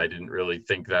and I didn't really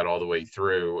think that all the way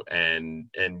through. And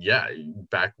yeah,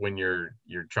 back when you're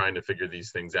trying to figure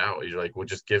these things out, you're like, well,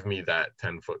 just give me that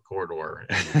 10-foot corridor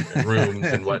and rooms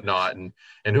and whatnot. And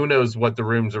who knows what the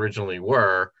rooms originally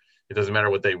were. It doesn't matter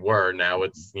what they were. Now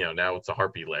it's, now it's a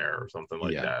harpy lair or something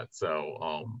like that.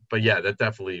 So, but yeah, that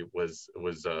definitely was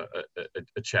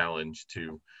a challenge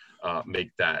to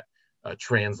make that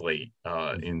translate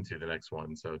into the next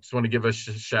one. So just want to give a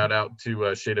shout out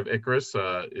to Shade of Icarus,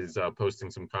 is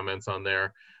posting some comments on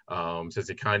there. Says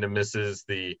he kind of misses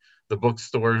the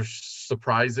bookstore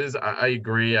surprises. I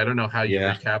agree. I don't know how you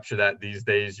recapture that these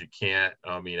days. You can't.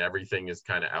 I mean, everything is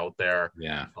kind of out there.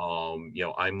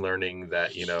 I'm learning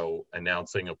that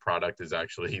announcing a product is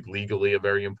actually legally a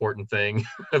very important thing,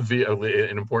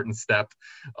 an important step.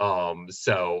 You're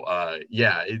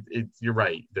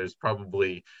right. There's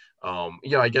probably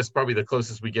I guess probably the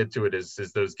closest we get to it is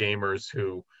those gamers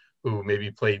who maybe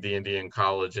played D&D in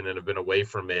college and then have been away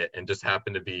from it and just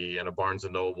happen to be in a Barnes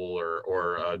and Noble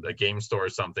or a game store or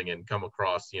something and come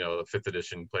across, the 5th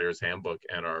edition player's handbook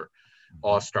and are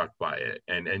awestruck by it.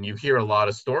 And you hear a lot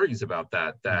of stories about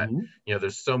that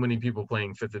there's so many people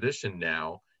playing 5th edition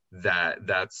now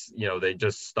that's they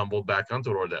just stumbled back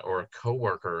onto it, or a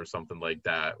coworker or something like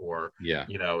that, or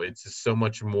it's just so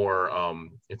much more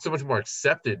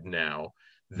accepted now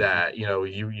that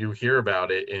you hear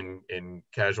about it in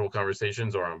casual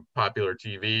conversations or on popular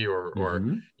TV or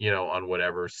on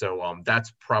whatever. So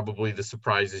that's probably the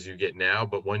surprises you get now.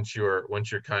 But once you're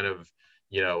kind of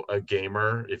a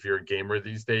gamer, if you're a gamer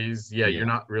these days, you're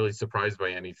not really surprised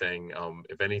by anything.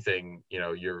 If anything,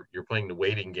 you're playing the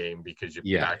waiting game because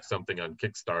you backed something on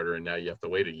Kickstarter and now you have to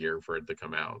wait a year for it to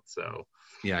come out. So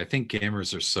I think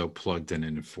gamers are so plugged in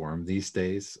and informed these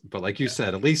days. But like you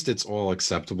said, at least it's all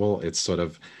acceptable. It's sort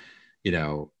of,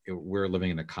 we're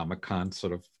living in a Comic-Con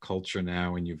sort of culture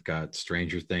now, and you've got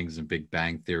Stranger Things and Big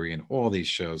Bang Theory and all these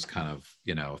shows kind of,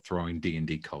 throwing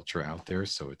D&D culture out there.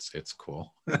 So it's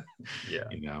cool.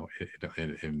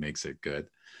 It makes it good.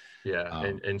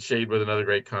 And Shade with another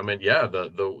great comment.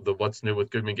 The What's New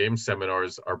with Goodman Games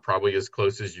seminars are probably as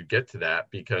close as you get to that,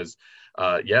 because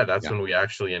that's when we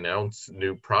actually announce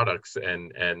new products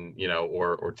and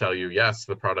or tell you, yes,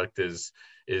 the product is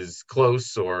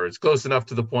close, or it's close enough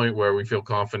to the point where we feel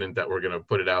confident that we're going to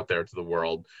put it out there to the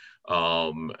world.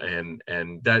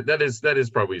 And that is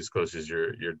probably as close as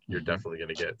you're definitely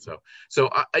going to get. So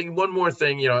I one more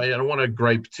thing, I don't want to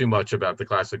gripe too much about the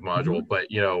classic module, but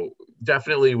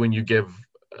definitely when you give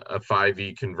a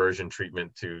 5e conversion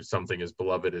treatment to something as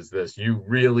beloved as this, you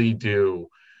really do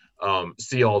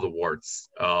see all the warts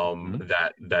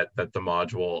that the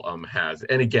module has.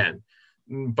 And again,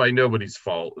 by nobody's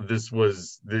fault. This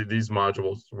was these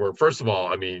modules were, first of all,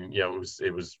 I mean,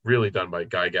 it was really done by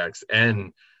Gygax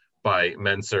and by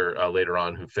Menser later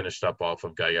on, who finished up off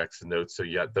of Gygax's notes. So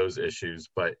you got those issues,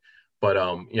 but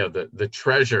the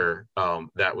treasure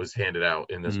that was handed out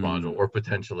in this module, or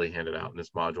potentially handed out in this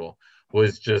module,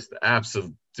 was just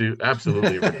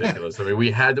absolutely ridiculous. I mean,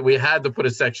 we had to put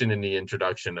a section in the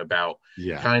introduction about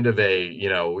kind of you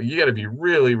got to be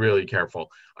really, really careful.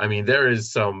 I mean, there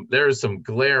is some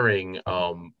glaring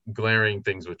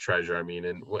things with treasure. I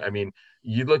mean,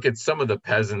 you look at some of the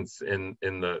peasants in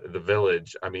the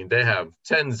village. I mean, they have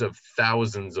tens of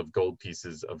thousands of gold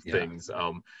pieces of things,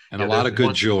 and a lot of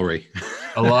good jewelry.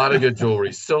 A lot of good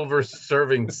jewelry, silver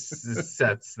serving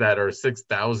sets that are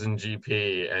 6,000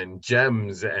 GP, and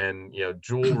gems, and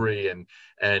jewelry, and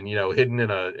hidden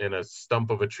in a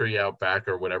stump of a tree out back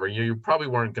or whatever. You probably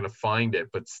weren't going to find it,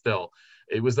 but still,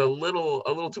 it was a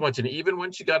little too much. And even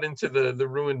when she got into the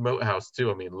ruined moat house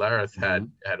too, I mean, Lareth had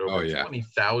over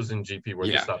 20,000 GP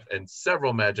worth of stuff, and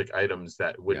several magic items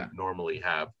that wouldn't normally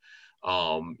have.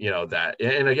 That,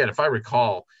 and again, if I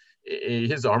recall,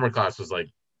 his armor class was like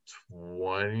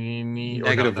 20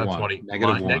 negative or not 20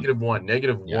 negative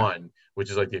one, which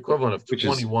is like the equivalent of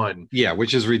 21,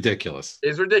 which is ridiculous.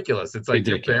 It's like ridiculous.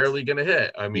 You're barely gonna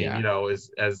hit. I mean,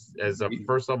 as a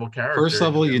first level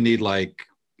character, you need, like,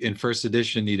 in first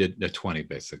edition, needed a 20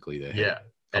 basically to hit.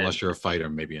 Unless you're a fighter,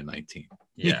 maybe a 19.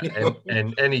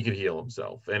 And he could heal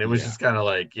himself, and it was just kind of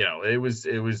like, it was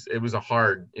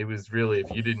really,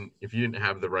 if you didn't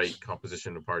have the right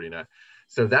composition of party net.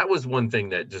 So that was one thing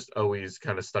that just always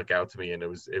kind of stuck out to me. And it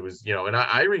was and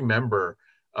I remember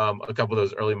a couple of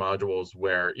those early modules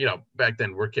where, back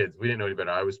then we're kids, we didn't know any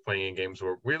better. I was playing in games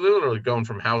where we literally going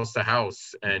from house to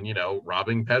house and,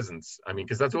 robbing peasants. I mean,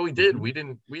 because that's what we did. We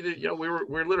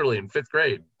were literally in 5th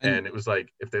grade, and it was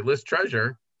like, if they list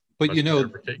treasure. But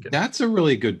that's a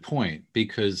really good point,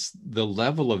 because the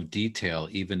level of detail,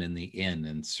 even in the inn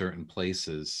in certain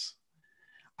places,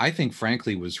 I think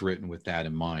frankly was written with that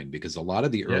in mind, because a lot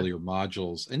of the earlier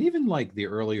modules, and even like the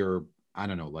earlier, I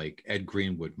don't know, like Ed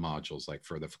Greenwood modules, like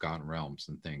for the Forgotten Realms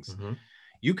and things,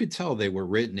 you could tell they were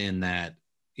written in that,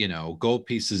 gold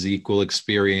pieces equal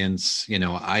experience,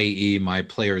 i.e. my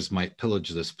players might pillage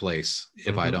this place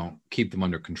if I don't keep them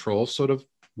under control sort of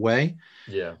way.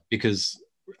 Because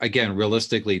again,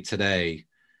 realistically today,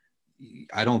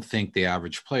 I don't think the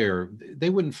average player, they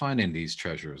wouldn't find any of these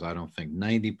treasures. I don't think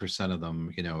 90% of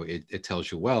them, it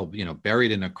tells you, well,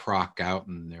 buried in a crock out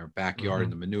in their backyard in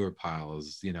the manure pile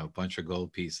is, a bunch of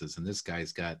gold pieces. And this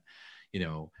guy's got,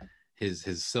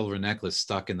 his silver necklace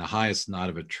stuck in the highest knot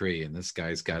of a tree. And this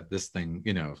guy's got this thing,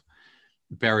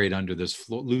 buried under this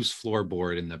loose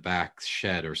floorboard in the back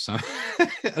shed or something.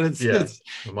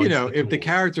 If the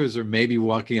characters are maybe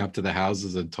walking up to the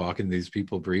houses and talking to these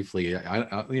people briefly,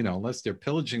 I unless they're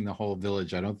pillaging the whole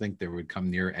village, I don't think they would come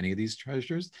near any of these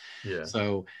treasures.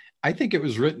 So I think it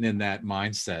was written in that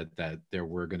mindset that there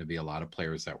were going to be a lot of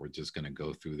players that were just going to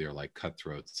go through there like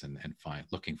cutthroats and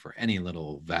looking for any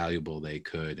little valuable they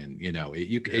could. And,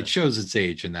 it shows its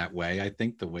age in that way. I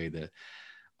think the way that,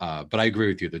 but I agree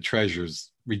with you. The treasure's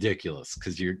ridiculous,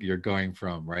 because you're going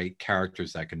from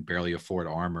characters that can barely afford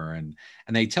armor, and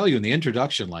they tell you in the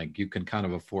introduction, like, you can kind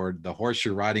of afford the horse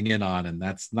you're riding in on, and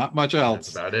that's not much else.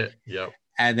 That's about it. Yep.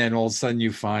 And then all of a sudden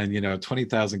you find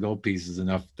 20,000 gold pieces,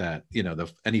 enough that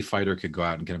any fighter could go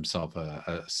out and get himself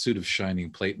a suit of shining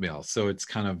plate mail. So it's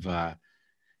kind of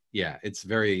it's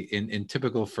very in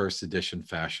typical first edition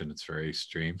fashion. It's very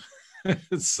extreme.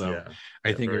 So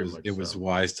I think it was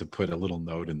wise to put a little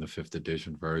note in the 5th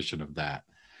edition version of that.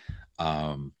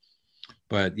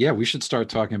 But we should start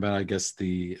talking about, I guess,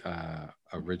 the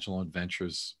original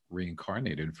Adventures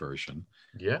Reincarnated version.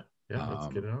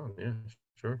 Let's get it on.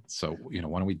 Sure. So why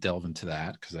don't we delve into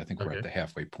that, because I think we're at the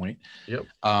halfway point. Yep.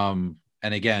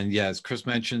 And again, as Chris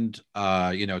mentioned,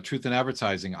 truth in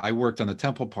advertising, I worked on the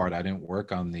temple part. I didn't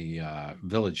work on the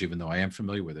village, even though I am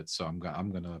familiar with it. So I'm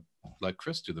going to let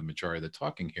Chris do the majority of the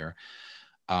talking here.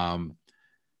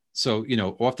 So,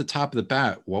 off the top of the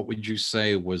bat, what would you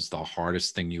say was the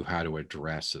hardest thing you had to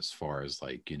address as far as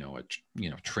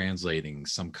translating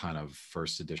some kind of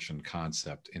first edition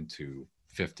concept into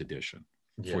 5th edition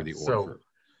for the order?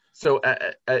 So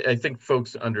I think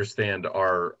folks understand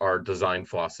our design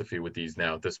philosophy with these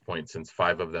now at this point, since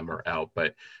 5 of them are out.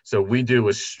 But so we do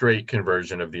a straight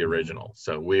conversion of the original.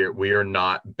 So we are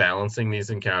not balancing these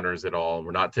encounters at all.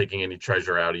 We're not taking any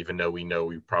treasure out, even though we know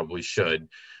we probably should.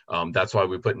 That's why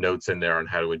we put notes in there on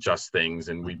how to adjust things,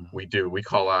 and I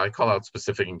call out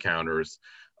specific encounters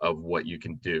what you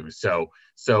can do. So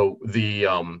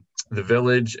the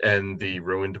village and the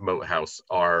ruined moat house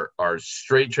are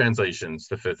straight translations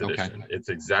to 5th edition. It's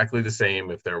exactly the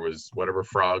same. If there was whatever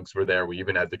frogs were there, we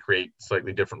even had to create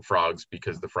slightly different frogs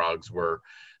because the frogs were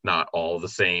not all the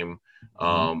same,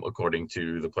 according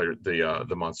to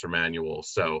the monster manual.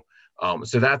 So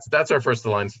that's our first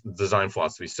design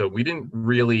philosophy. So we didn't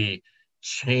really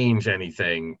change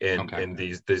anything in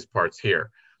these parts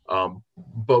here.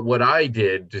 But what I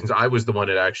did, since I was the one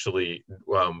that actually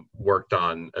worked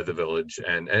on the village,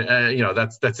 and you know,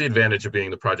 that's the advantage of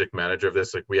being the project manager of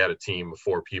this. Like, we had a team of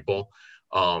 4 people.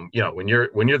 You know, when you're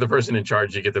the person in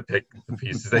charge, you get to pick the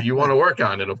pieces that you want to work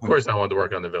on. And of course, I wanted to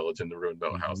work on the village and the ruined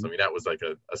boat house. I mean, that was like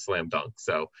a slam dunk.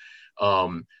 So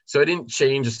I didn't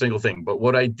change a single thing. But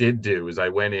what I did do is I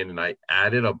went in and I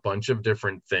added a bunch of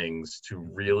different things to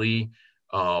really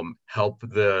help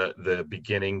the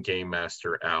beginning game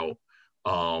master out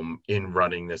in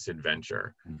running this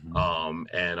adventure.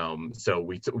 So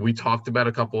we talked about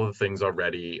a couple of things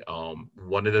already.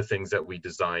 One of the things that we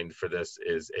designed for this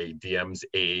is a DM's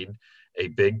aid, a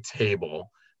big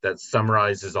table that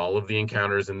summarizes all of the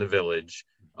encounters in the village.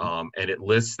 And it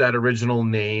lists that original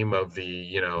name of the,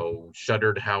 you know,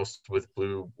 shuttered house with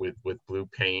blue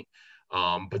paint.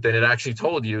 But then it actually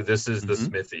told you this is the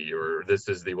smithy, or this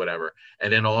is the whatever.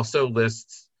 And then also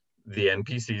lists the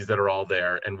NPCs that are all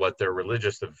there and what their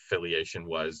religious affiliation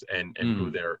was, and who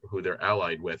they're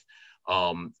allied with.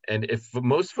 And if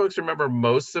most folks remember,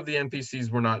 most of the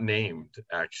NPCs were not named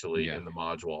actually in the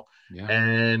module.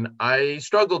 And I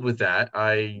struggled with that.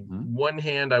 One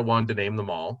hand, I wanted to name them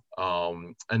all.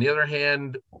 On the other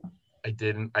hand, I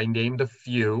didn't. I named a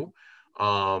few.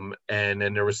 And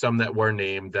then there were some that were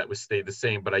named that stayed the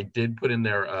same, but I did put in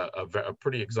there a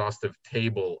pretty exhaustive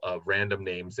table of random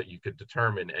names that you could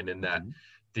determine. And in that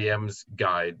DM's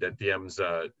guide, that DM's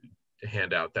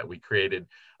handout that we created,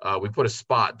 we put a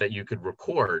spot that you could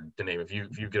record the name. If you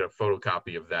get a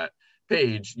photocopy of that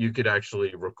page, you could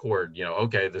actually record, you know,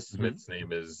 okay, the Smith's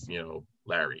name is, you know,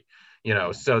 Larry, you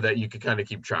know, so that you could kind of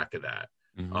keep track of that.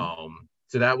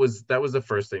 So that was the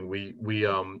first thing. We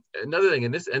another thing,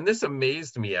 and this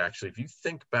amazed me actually. If you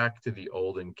think back to the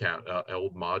old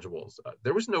modules,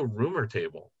 there was no rumor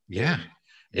table.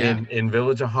 In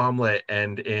Village of Hommlet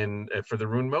and for the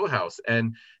ruined moat house,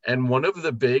 and one of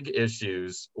the big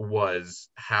issues was,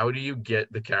 how do you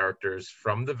get the characters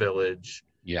from the village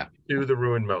to the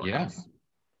ruined moat house?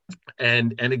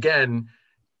 And again,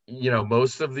 you know,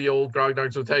 most of the old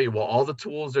grognards will tell you, well, all the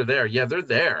tools are there. Yeah, they're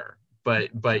there.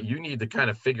 But you need to kind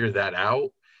of figure that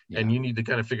out, and you need to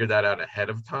kind of figure that out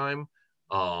ahead of time.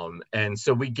 And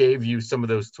so we gave you some of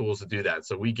those tools to do that.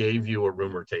 So we gave you a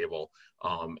rumor table,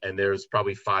 and there's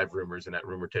probably 5 rumors in that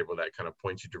rumor table that kind of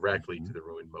points you directly to the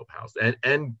ruined moat house,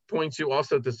 and points you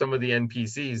also to some of the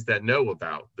NPCs that know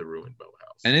about the ruined moat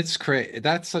house. And it's crazy.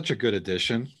 That's such a good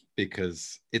addition,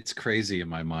 because it's crazy in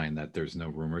my mind that there's no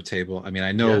rumor table. I mean,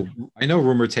 I know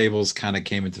rumor tables kind of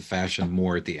came into fashion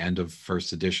more at the end of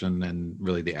 1st edition, and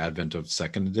really the advent of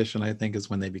 2nd edition, I think, is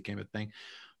when they became a thing.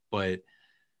 But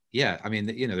yeah, I mean,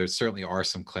 you know, there certainly are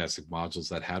some classic modules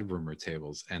that had rumor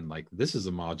tables, and like, this is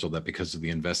a module that, because of the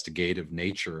investigative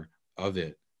nature of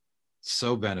it,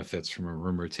 so benefits from a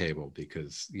rumor table,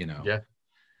 because, you know,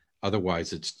 otherwise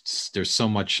there's so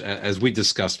much, as we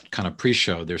discussed kind of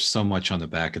pre-show, there's so much on the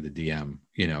back of the DM,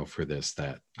 you know, for this,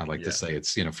 that I like to say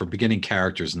it's, you know, for beginning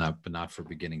characters, but not for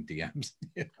beginning DMs.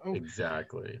 You know?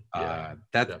 Exactly. I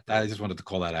just wanted to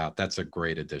call that out. That's a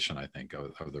great addition, I think,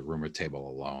 of the rumor table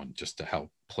alone, just to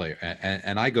help play.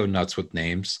 And I go nuts with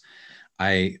names.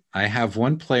 I have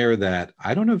one player that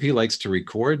I don't know if he likes to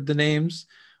record the names,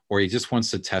 or he just wants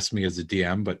to test me as a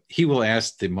DM, but he will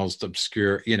ask the most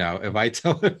obscure, you know, if I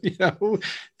tell him, you know,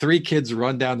 3 kids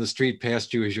run down the street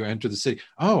past you as you enter the city.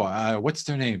 Oh, what's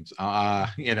their names?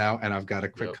 You know, and I've got to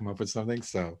quick come up with something.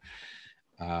 So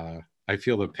I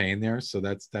feel the pain there. So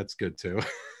that's good too.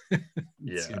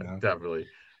 Yeah, you know. Definitely.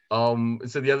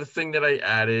 So the other thing that I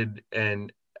added,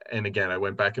 and again, I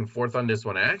went back and forth on this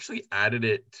one. I actually added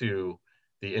it to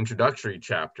the introductory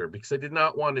chapter, because I did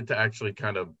not want it to actually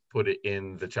kind of put it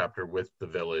in the chapter with the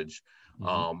village.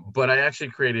 But I actually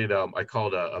created, I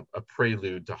called a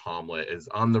prelude to HOMLET. Is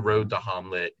on the road to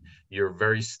HOMLET, you're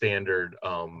very standard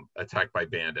attacked by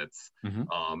bandits.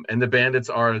 And the bandits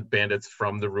are bandits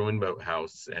from the ruined moat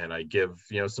house. And I give,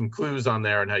 you know, some clues on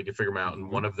there and how you can figure them out. And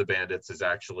one of the bandits is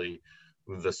actually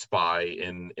the spy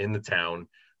in the town.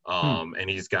 Hmm. And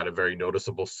he's got a very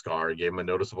noticeable scar. He gave him a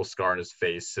noticeable scar on his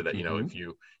face so that,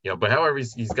 Mm-hmm. if but however,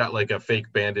 he's got like a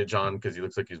fake bandage on because he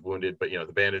looks like he's wounded, but,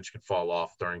 the bandage could fall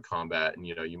off during combat, and,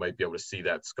 you might be able to see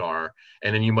that scar,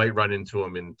 and then you might run into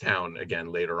him in town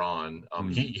again later on.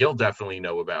 He'll definitely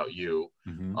know about you.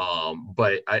 Mm-hmm.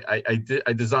 But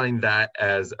I designed that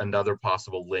as another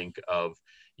possible link of,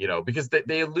 because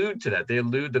they allude to that. They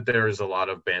allude that there is a lot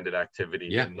of bandit activity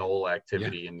Yeah. and knoll Yeah.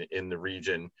 activity in the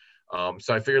region.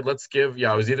 So I figured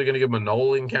I was either going to give him a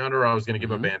knoll encounter or I was going to give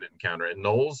him a Mm-hmm. bandit encounter. And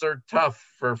knolls are tough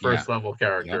for a Yeah. first level Yep.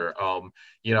 character.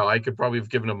 I could probably have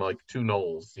given him like 2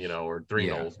 knolls, or 3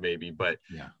 Yeah. knolls maybe. But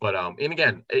Yeah. and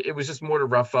again, it was just more to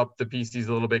rough up the PCs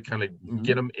a little bit, kind of Mm-hmm.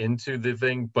 get them into the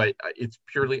thing. But it's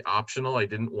purely optional. I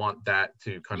didn't want that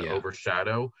to kind of Yeah.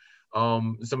 overshadow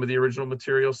some of the original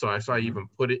material, so I Mm-hmm. even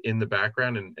put it in the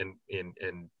background, and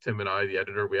Tim and I, the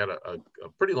editor, we had a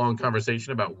pretty long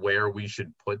conversation about where we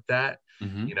should put that,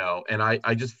 Mm-hmm. and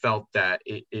I just felt that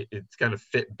it's kind of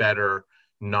fit better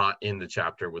not in the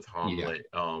chapter with Yeah. HOMLET,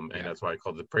 and Yeah. that's why I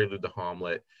called it Prelude to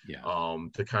HOMLET, Yeah.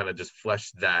 to kind of just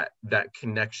flesh that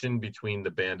connection between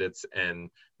the bandits and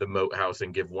the moat house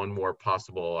and give one more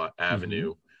possible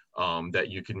avenue, that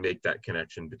you can make that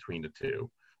connection between the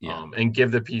two. Yeah. And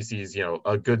give the PCs,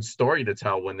 a good story to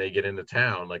tell when they get into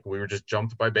town. Like, we were just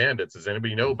jumped by bandits. Does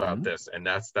anybody know about Mm-hmm. this? And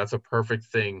that's a perfect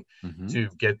thing Mm-hmm. to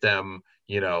get them,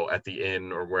 at the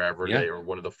inn or wherever Yeah. or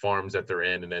one of the farms that they're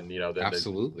in. And then, then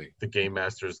Absolutely. the game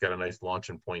master's got a nice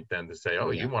launching point then to say,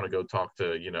 oh, Yeah. you want to go talk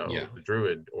to, Yeah. the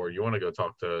druid, or you want to go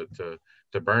talk to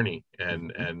Bernie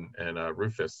and Mm-hmm.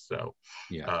 Rufus. So,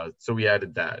 Yeah. so we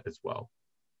added that as well.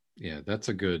 Yeah, that's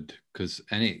a good, because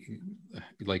again,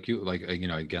 like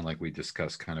we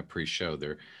discussed kind of pre-show,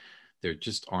 there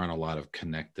just aren't a lot of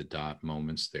connect the dot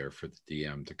moments there for the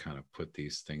DM to kind of put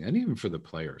these things, and even for the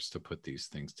players to put these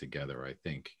things together. I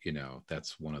think,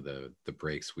 that's one of the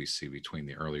breaks we see between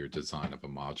the earlier design of a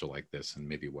module like this and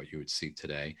maybe what you would see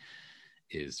today,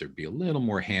 is there'd be a little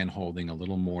more hand holding, a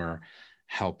little more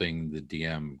helping the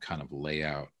DM kind of lay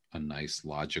out a nice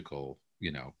logical,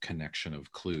 connection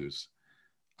of clues.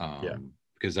 Yeah.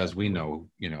 Because as we know,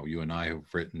 you and I have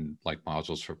written like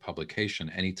modules for publication.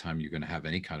 Anytime you're going to have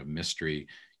any kind of mystery,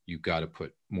 you've got to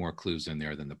put more clues in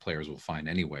there than the players will find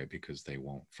anyway, because they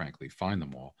won't frankly find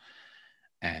them all.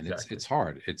 And Exactly. it's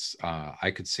hard.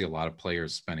 I could see a lot of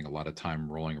players spending a lot of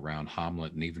time rolling around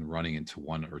HOMLET and even running into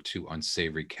 1 or 2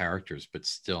 unsavory characters, but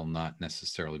still not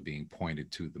necessarily being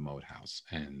pointed to the moat house.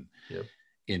 And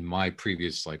in my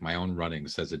previous, like my own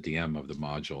runnings as a DM of the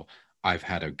module, I've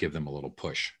had to give them a little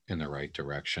push in the right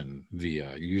direction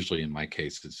via, usually in my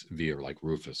case, it's via like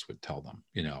Rufus would tell them,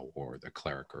 or the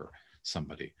cleric or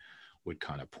somebody would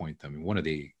kind of point them. One of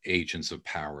the agents of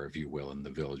power, if you will, in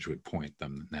the village would point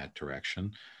them in that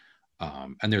direction.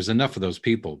 And there's enough of those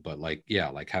people, but like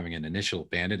having an initial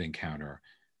bandit encounter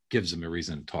gives them a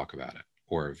reason to talk about it.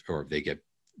 Or if they get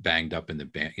banged up in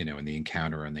the in the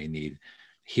encounter and they need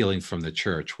healing from the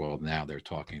church, well, now they're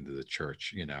talking to the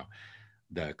church,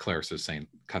 the clerics are saying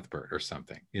Cuthbert or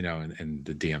something, and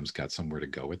the DM's got somewhere to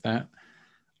go with that.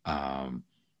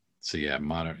 So yeah,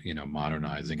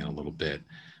 modernizing it a little bit.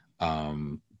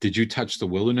 Did you touch the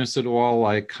wilderness at all,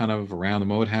 like kind of around the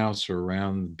moat house or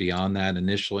around beyond that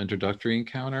initial introductory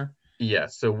encounter? Yeah,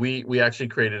 so we actually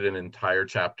created an entire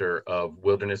chapter of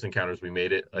wilderness encounters. We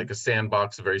made it like a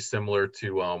sandbox, very similar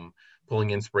to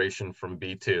pulling inspiration from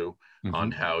B2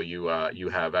 on how you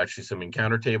have actually some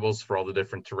encounter tables for all the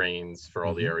different terrains, for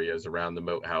all the areas around the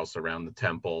moat house, around the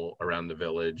temple, around the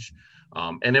village.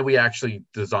 And then we actually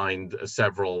designed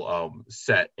several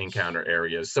set encounter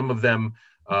areas. Some of them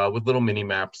with little mini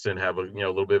maps and have a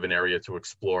little bit of an area to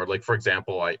explore. Like, for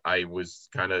example, I was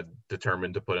kind of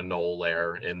determined to put a knoll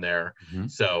lair in there.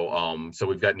 So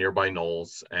we've got nearby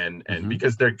knolls, and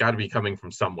because they're got to be coming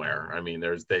from somewhere. I mean,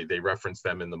 they reference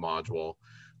them in the module.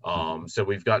 So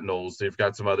we've got knolls. They've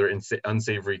got some other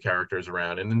unsavory characters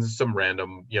around, and then there's some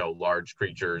random large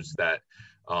creatures that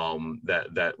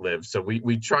live. So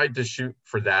we tried to shoot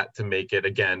for that to make it,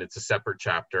 again, it's a separate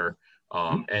chapter.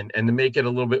 And to make it a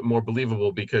little bit more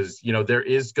believable, because there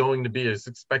is going to be, as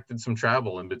expected, some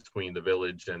travel in between the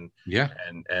village and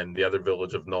the other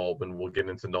village of Nulb, and we'll get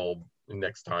into Nulb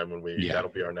next time when that'll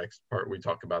be our next part. We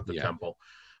talk about the temple,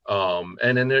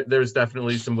 and then there's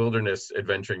definitely some wilderness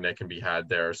adventuring that can be had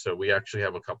there. So we actually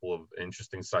have a couple of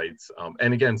interesting sites,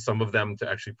 and again, some of them to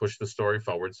actually push the story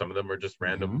forward. Some of them are just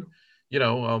random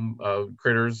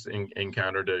critters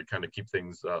encounter to kind of keep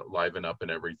things liven up and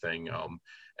everything.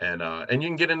 And you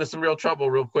can get into some real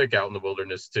trouble real quick out in the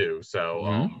wilderness too.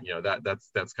 So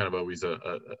that's kind of always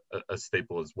a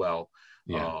staple as well.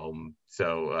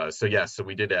 So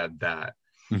we did add that.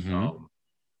 Mm-hmm.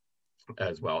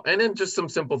 As well. And then just some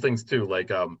simple things too,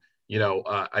 like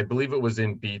I believe it was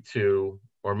in B2,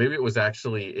 or maybe it was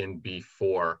actually in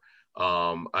B4.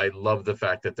 I love the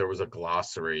fact that there was a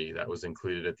glossary that was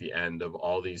included at the end of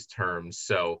all these terms.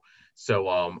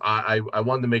 I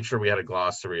wanted to make sure we had a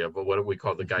glossary of what we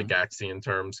call the Mm-hmm. Gygaxian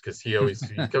terms, because he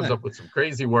comes up with some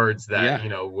crazy words that,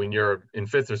 Yeah. when you're in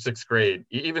 5th or 6th grade,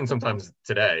 even sometimes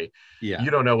today, Yeah.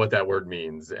 you don't know what that word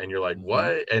means, and you're like, Mm-hmm.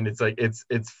 what? And it's like it's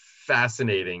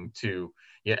fascinating to,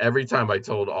 every time I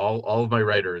told all of my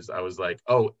writers, I was like,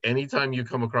 oh, anytime you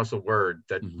come across a word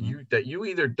that Mm-hmm. you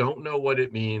either don't know what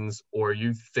it means, or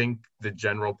you think the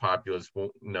general populace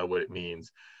won't know what it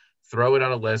means, throw it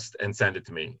on a list and send it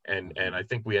to me. And Mm-hmm. I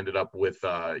think we ended up with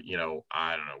I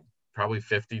don't know, probably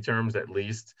 50 terms at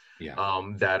least, Yeah.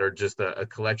 that are just a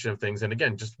collection of things. And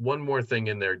again, just one more thing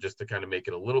in there just to kind of make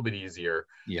it a little bit easier,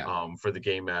 Yeah. for the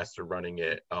game master running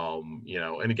it.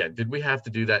 And again, did we have to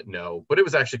do that? No, but it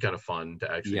was actually kind of fun to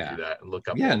actually do Yeah. that and look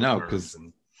up Yeah. all the No, terms. because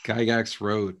And Gygax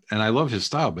wrote, and I love his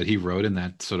style, but he wrote in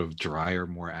that sort of drier,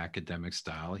 more academic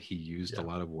style. He used a yeah,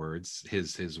 lot of words.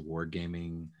 His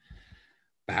wargaming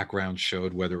background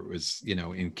showed, whether it was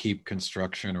in keep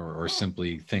construction or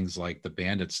simply things like the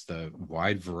bandits, the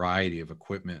wide variety of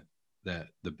equipment that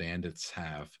the bandits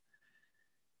have.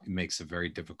 It makes a very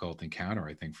difficult encounter,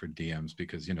 I think, for DMs,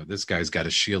 because this guy's got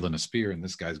a shield and a spear, and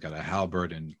this guy's got a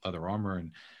halberd and leather armor,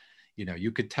 and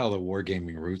you could tell the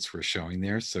wargaming roots were showing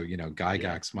there. So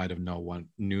Gygax might have known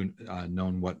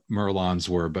what Merlons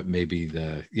were, but maybe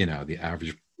the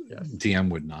average yes. DM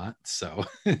would not. So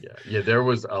Yeah, there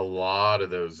was a lot of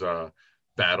those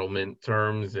battlement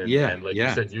terms, and yeah, and like you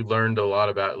yeah, said, you learned a lot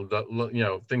about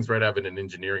things right out of an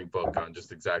engineering book on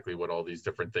just exactly what all these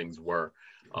different things were.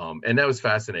 And that was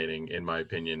fascinating in my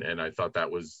opinion, and I thought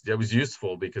that was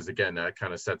useful, because again, that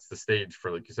kind of sets the stage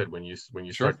for, like you said, when you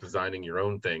sure. start designing your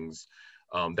own things,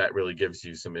 that really gives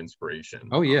you some inspiration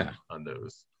Oh yeah. on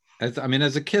those. I mean,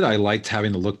 as a kid, I liked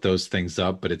having to look those things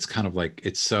up, but it's kind of like,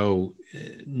 it's so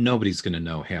nobody's going to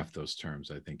know half those terms.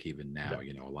 I think even now,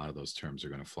 No. a lot of those terms are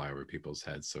going to fly over people's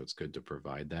heads. So it's good to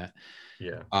provide that.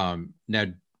 Yeah. Now,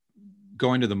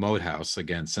 going to the Moat House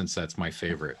again, since that's my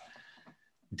favorite,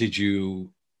 did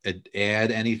you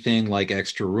add anything like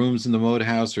extra rooms in the Moat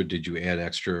House, or did you add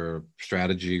extra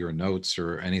strategy or notes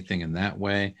or anything in that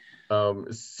way?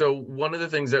 So one of the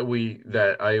things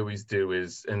that I always do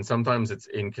is, and sometimes it's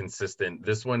inconsistent.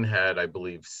 This one had, I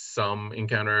believe, some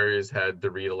encounter areas had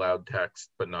the read aloud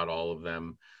text, but not all of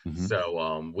them. Mm-hmm.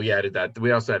 So we added that.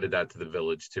 We also added that to the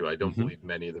village too. I don't Mm-hmm. believe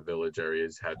many of the village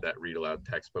areas had that read aloud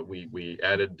text, but we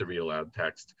added the read aloud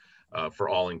text for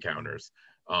all encounters.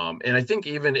 And I think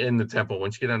even in the temple,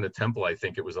 once you get on the temple, I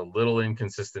think it was a little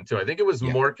inconsistent too. I think it was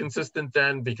Yeah. more consistent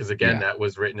then, because again, Yeah. that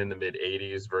was written in the mid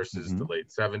 80s versus Mm-hmm. the late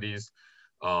 70s.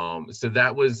 So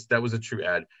that was a true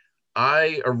add.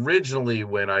 I originally,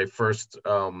 when I first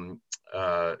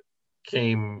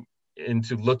came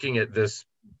into looking at this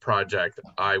project,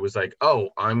 I was like, oh,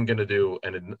 I'm gonna do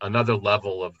another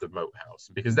level of the Moat House,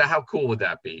 because how cool would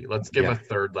that be? Let's give a Yeah.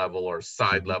 third level or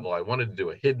side Mm-hmm. level. I wanted to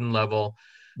do a hidden level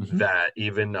Mm-hmm. that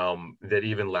even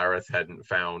Lareth hadn't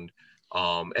found.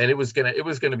 And it was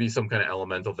gonna be some kind of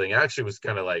elemental thing. Actually, it was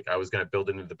kind of like I was gonna build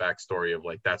into the backstory of,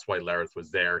 like, that's why Lareth was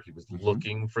there. He was Mm-hmm.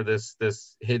 looking for this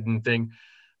hidden thing,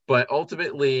 but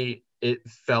ultimately it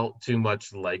felt too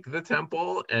much like the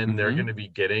temple, and they're Mm-hmm. going to be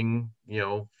getting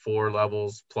 4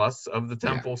 levels plus of the Yeah.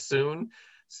 temple soon.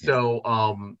 Yeah.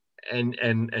 So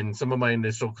and some of my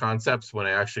initial concepts, when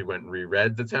I actually went and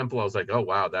reread the temple, I was like, oh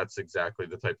wow, that's exactly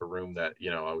the type of room that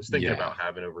I was thinking Yeah. about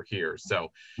having over here.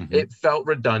 So Mm-hmm. it felt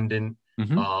redundant.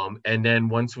 Mm-hmm. And then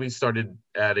once we started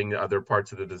adding other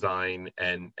parts of the design,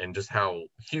 and just how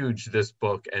huge this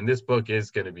book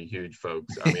is going to be huge,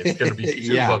 folks. I mean, it's going to be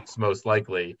 2 Yeah. books most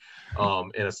likely,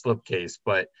 in a slipcase,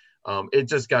 but it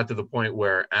just got to the point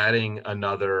where adding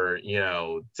another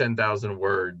 10,000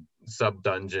 word sub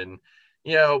dungeon,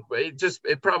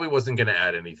 it probably wasn't going to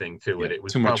add anything to Yeah. it. It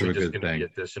was Too much of probably a just good going to be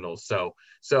thing. additional. So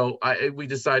we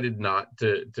decided not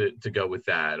to go with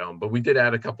that. But we did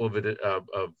add a couple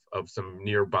of some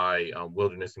nearby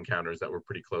wilderness encounters that were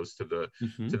pretty close to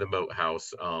Mm-hmm. the Moat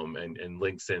House, and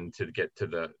links in to get to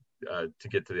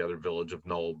the other village of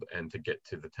Nulb and to get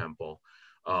to the temple.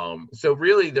 So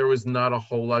really, there was not a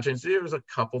whole lot of change. There was a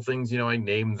couple things. I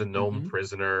named the gnome Mm-hmm.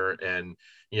 prisoner, and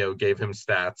gave him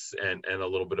stats and a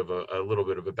little bit of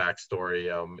a backstory.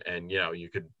 And you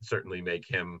could certainly make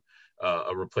him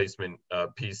a replacement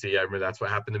PC. I remember that's what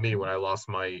happened to me when I lost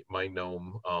my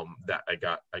gnome. That I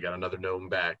got another gnome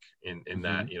back in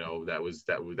that, you know,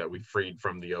 that we freed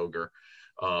from the ogre.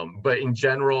 But in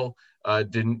general,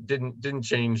 didn't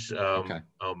change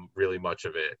really much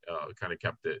of it. Kind of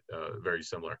kept it very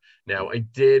similar. Now I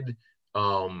did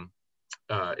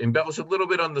embellish a little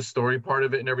bit on the story part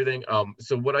of it and everything.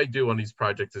 So what I do on these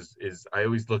projects is I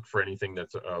always look for anything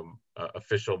that's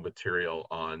official material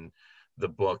on the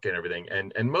book and everything.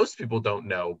 And most people don't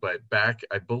know, but back,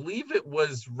 I believe it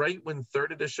was right when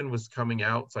third edition was coming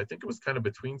out. So I think it was kind of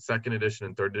between second edition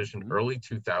and third edition, early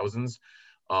 2000s.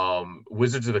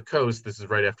 Wizards of the Coast, this is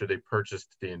right after they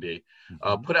purchased D&D,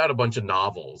 put out a bunch of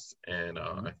novels, and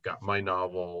I've got my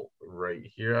novel right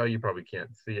here. You probably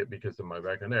can't see it because of my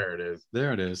background. There it is.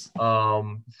 There it is.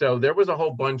 So there was a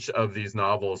whole bunch of these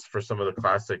novels for some of the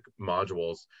classic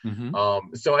modules.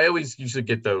 So I always usually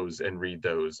get those and read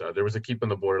those. There was a Keep on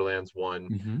the Borderlands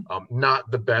one, not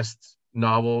the best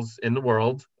novels in the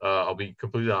world, I'll be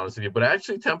completely honest with you, but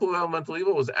actually Temple of Elemental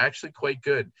Evil was actually quite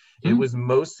good. It was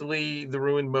mostly the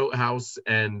ruined moat house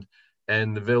and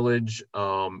the village,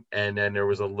 and then there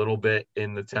was a little bit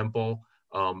in the temple.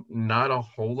 Not a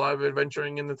whole lot of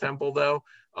adventuring in the temple though,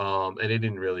 and it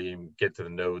didn't really even get to the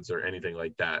nodes or anything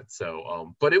like that.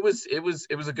 So but it was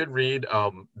a good read.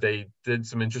 They did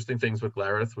some interesting things with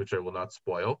Lareth, which I will not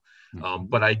spoil,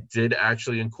 but I did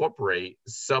actually incorporate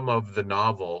some of the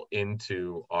novel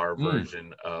into our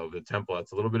version of the temple.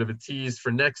 That's a little bit of a tease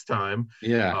for next time,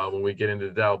 when we get into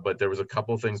the delve, but there was a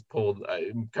couple things pulled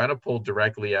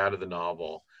directly out of the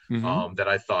novel that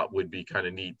I thought would be kind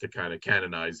of neat to kind of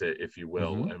canonize it, if you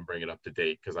will, and bring it up to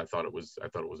date, because I thought it was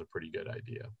a pretty good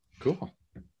idea. Cool.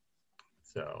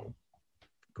 So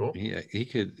cool. Yeah, he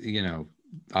could, you know,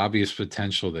 obvious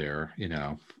potential there, you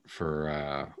know,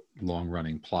 for long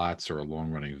running plots or a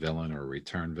long running villain or a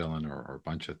return villain or a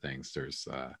bunch of things. There's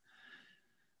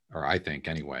or I think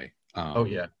anyway. Oh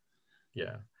yeah.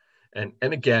 And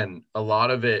again, a lot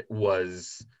of it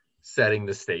was setting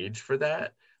the stage for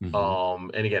that.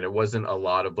 And again, it wasn't a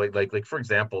lot of like for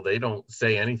example, they don't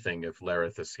say anything if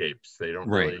Lareth escapes. They don't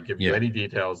really give you any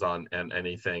details on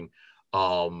anything.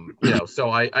 You know, so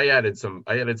I added some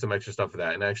extra stuff for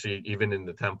that. And actually, even in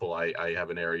the temple, I have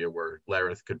an area where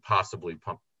Lareth could possibly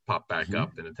pop back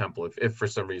up in a temple if for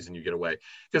some reason you get away,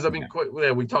 because I mean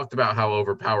we talked about how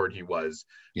overpowered he was.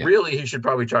 Really, he should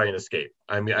probably try and escape.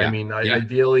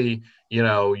 Ideally, you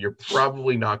know, you're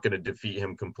probably not going to defeat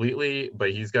him completely,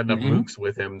 but he's got enough mooks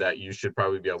with him that you should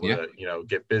probably be able to, you know,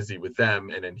 get busy with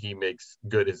them, and then he makes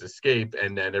good his escape,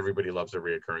 and then everybody loves a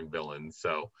reoccurring villain.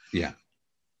 So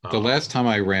the last time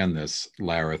I ran this,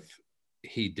 Lareth,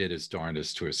 he did his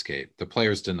darndest to escape. The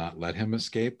players did not let him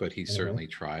escape, but he certainly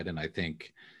tried. And I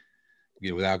think, you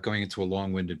know, without going into a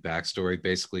long-winded backstory,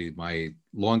 basically my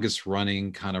longest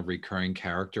running kind of recurring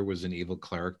character was an evil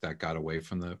cleric that got away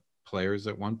from the players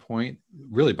at one point,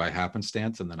 really by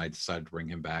happenstance. And then I decided to bring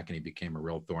him back, and he became a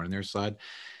real thorn in their side.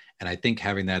 And I think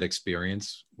having that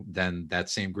experience, then that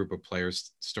same group of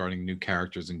players starting new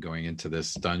characters and going into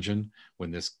this dungeon, when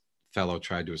this fellow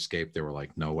tried to escape, they were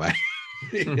like, no way.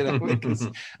 You know, because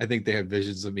I think they had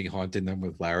visions of me haunting them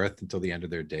with Lareth until the end of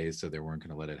their days, so they weren't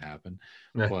going to let it happen.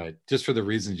 But just for the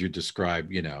reasons you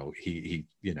described, you know, he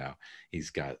you know, he's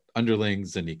got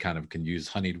underlings, and he kind of can use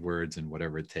honeyed words and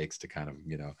whatever it takes to kind of,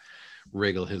 you know,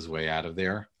 wriggle his way out of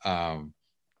there.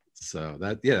 So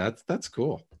that's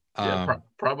cool.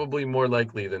 Probably more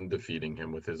likely than defeating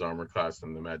him with his armor class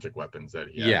and the magic weapons that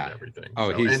he has and everything.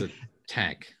 Oh, so, he's a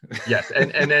tank. Yes,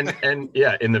 and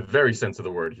in the very sense of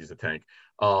the word, he's a tank.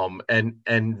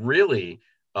 And really,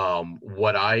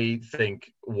 what I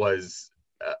think was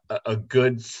a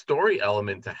good story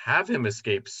element to have him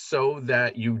escape, so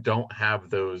that you don't have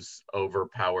those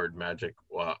overpowered magic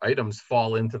items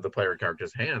fall into the player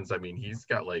character's hands. I mean, he's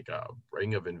got like a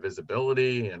ring of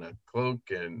invisibility and a cloak,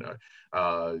 and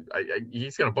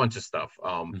he's got a bunch of stuff.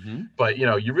 But you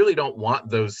know, you really don't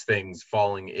want those things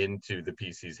falling into the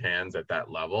PC's hands at that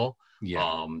level.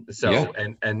 And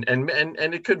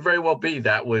it could very well be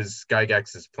that was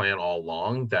Gygax's plan all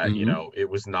along, that you know, it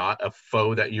was not a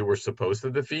foe that you were supposed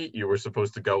to defeat. You were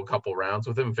supposed to go a couple rounds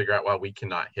with him and figure out, well, we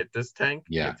cannot hit this tank.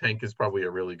 The tank is probably a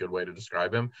really good way to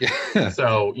describe him.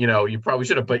 So you know, you probably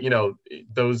should have, but you know,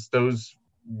 those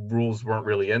rules weren't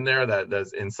really in there.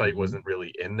 That insight wasn't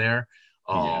really in there.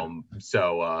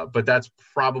 But that's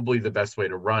probably the best way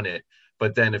to run it.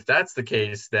 But then if that's the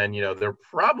case, then, you know, there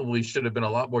probably should have been a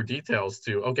lot more details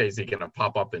to, okay, is he going to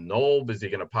pop up in Nolb? Is he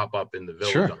going to pop up in the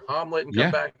Village of Hommlet and come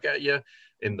back at you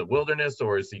in the wilderness?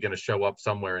 Or is he going to show up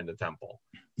somewhere in the temple?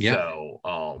 So,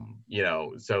 you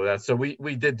know, so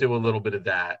we did do a little bit of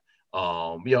that.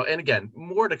 And again,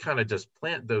 more to kind of just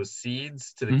plant those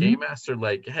seeds to the Mhm. game master,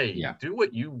 like, hey, Yeah. do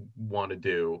what you want to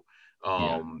do.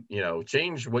 Yeah.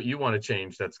 Change what you want to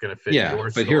change that's going to fit Yeah. your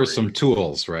But here are some story.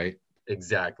 tools, right?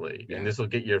 Exactly. And Yeah. this will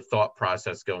get your thought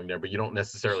process going there, but you don't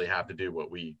necessarily have to do what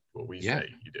we Yeah.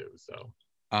 say you do. So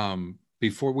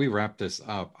Before we wrap this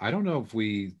up, I don't know if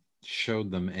we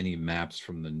showed them any maps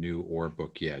from the new ore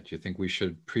book yet. Do you think we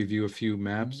should preview a few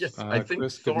maps, yes, I think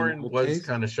Chris? Give them a Thorin little was taste.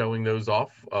 kind of showing those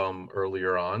off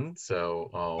earlier on. So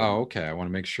Oh, okay. I want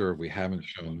to make sure we haven't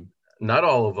shown them. not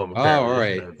all of them Oh, all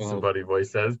apparently, right. as Well, somebody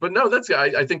voice says, but no, that's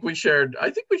I think we shared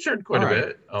all quite a right.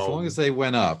 bit. As long as they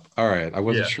went up. All right. I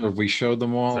wasn't Yeah. sure if we showed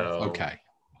them all. So Okay.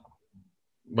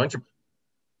 bunch of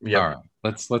All yep,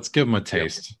 right. Let's give them a yep,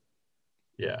 taste.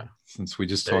 yeah. Since we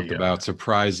just There talked you go. about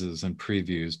surprises and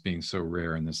previews being so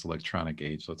rare in this electronic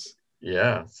age, let's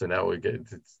Yeah. So now we get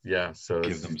so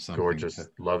give it's them something gorgeous. to.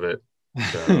 Love it.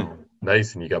 So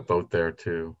nice, and you got both there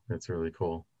too. That's really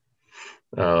cool.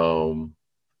 Um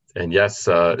and yes,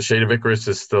 Shade of Icarus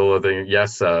is still a thing.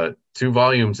 Yes, 2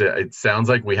 volumes. It sounds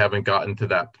like we haven't gotten to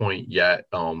that point yet,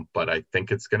 but I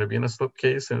think it's going to be in a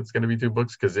slipcase and it's going to be 2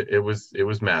 books because it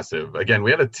was massive. Again,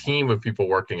 we had a team of people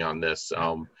working on this,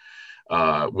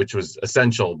 which was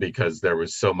essential because there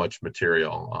was so much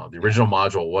material. The Yeah. original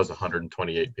module was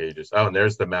 128 pages. Oh, and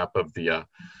there's the map of the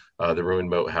ruined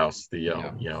moat house.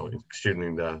 Yeah.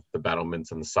 Shooting the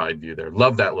battlements and the side view there.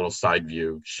 Love that little side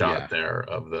view shot Yeah. there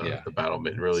of Yeah. the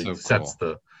battlement. It really So sets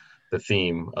cool. the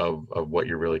theme of what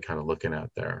you're really kind of looking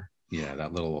at there. Yeah,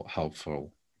 that little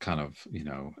helpful kind of,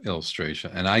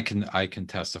 illustration. And I can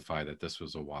testify that this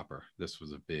was a whopper. This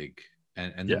was a big,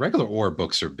 and the Yeah, regular ore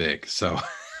books are big. So,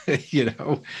 you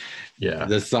know, yeah,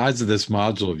 the size of this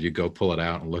module, if you go pull it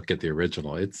out and look at the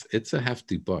original, it's a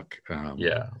hefty book.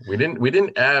 yeah. We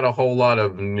didn't add a whole lot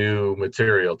of new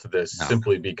material to this No.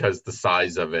 simply because the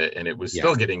size of it, and it was Yeah.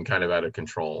 still getting kind of out of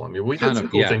control. I mean, we did Kind some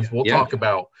of, cool yeah. things. We'll Yeah. talk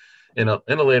about in a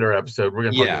later episode. We're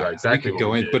going to talk Yeah, about we exactly could what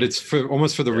go we in, but did. it's for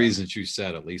almost for the Yeah, reasons you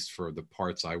said, at least for the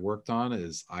parts I worked on,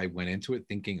 is I went into it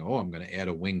thinking, oh, I'm going to add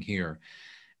a wing here.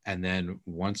 And then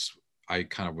once I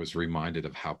kind of was reminded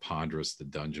of how ponderous the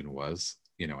dungeon was,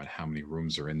 and how many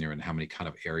rooms are in there and how many kind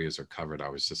of areas are covered, I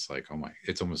was just like, oh my,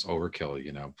 it's almost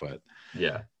overkill, but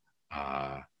yeah,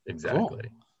 cool. exactly.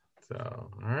 So,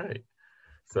 all right.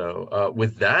 So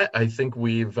with that, I think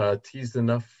we've teased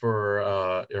enough for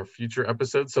our future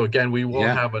episodes. So again, we will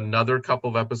Yeah. have another couple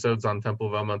of episodes on Temple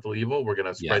of Elemental Evil. We're going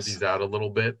to spread Yes. these out a little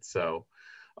bit. So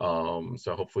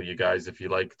hopefully you guys, if you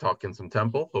like talking some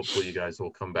Temple, hopefully you guys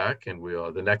will come back. And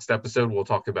the next episode, we'll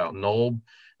talk about Nulb,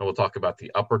 and we'll talk about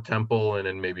the Upper Temple, and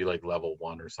then maybe like level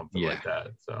 1 or something Yeah. like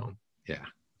that. So Yeah.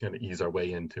 going to ease our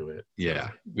way into it. Yeah.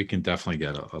 So. We can definitely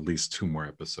get at least 2 more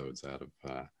episodes out of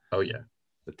Oh yeah.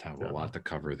 the Temple. A lot to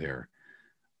cover there.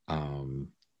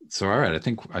 So all right,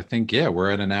 I think yeah,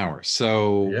 we're at an hour.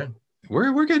 So Yeah.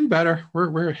 we're getting better.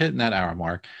 We're hitting that hour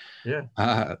mark.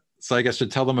 Yeah. So I guess to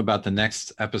tell them about the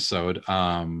next episode.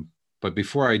 But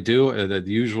before I do, the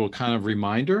usual kind of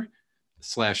reminder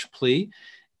 / plea,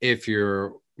 if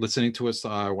you're listening to us,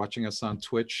 watching us on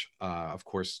Twitch, of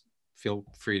course, feel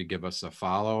free to give us a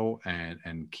follow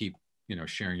and keep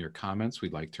sharing your comments.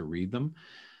 We'd like to read them.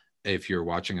 If you're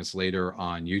watching us later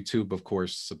on YouTube, of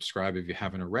course, subscribe if you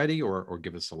haven't already, or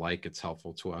give us a like. It's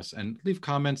helpful to us. And leave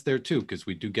comments there too, because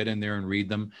we do get in there and read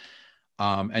them.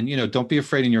 And don't be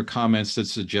afraid in your comments to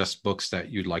suggest books that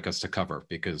you'd like us to cover,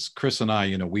 because Chris and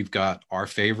I, we've got our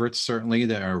favorites. Certainly,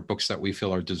 there are books that we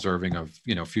feel are deserving of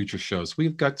future shows.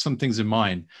 We've got some things in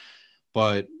mind,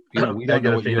 but we don't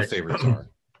know what your favorites are.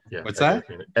 Yeah. What's that?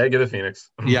 Egg of the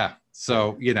Phoenix. Yeah.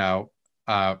 So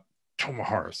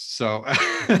Tomahorse. So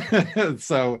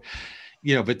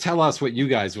but tell us what you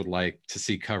guys would like to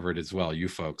see covered as well, you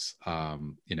folks.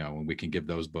 And we can give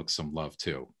those books some love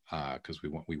too, because we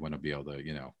want to be able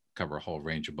to cover a whole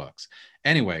range of books.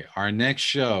 Anyway, our next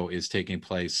show is taking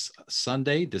place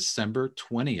Sunday, December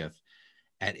 20th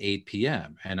at 8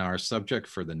 p.m. And our subject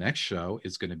for the next show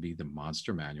is going to be the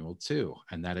Monster Manual 2,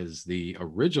 and that is the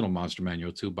original Monster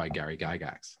Manual 2 by Gary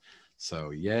Gygax. So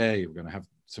yay, we're going to have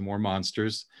some more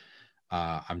monsters.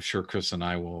 I'm sure Chris and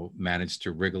I will manage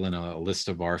to wriggle in a list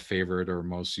of our favorite or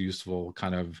most useful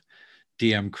kind of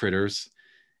DM critters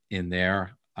in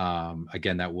there.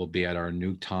 Again, that will be at our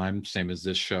new time, same as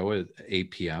this show, at 8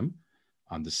 p.m.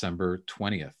 on December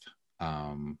 20th.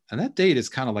 And that date is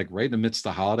kind of like right in the midst of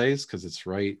the holidays, because it's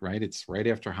right. It's right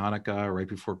after Hanukkah, right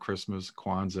before Christmas,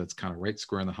 Kwanzaa. It's kind of right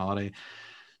square in the holiday.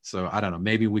 So I don't know.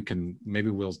 Maybe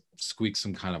we'll squeak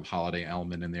some kind of holiday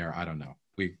element in there. I don't know.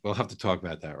 We'll have to talk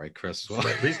about that, right, Chris? Well,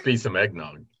 at least be some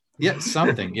eggnog. Yeah,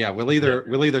 something. Yeah, we'll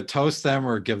either toast them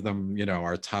or give them,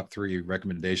 our top 3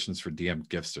 recommendations for DM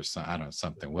gifts or something. I don't know,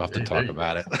 something. We'll have to Hey, there talk you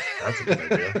about go. it. That's a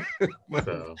good idea. Well,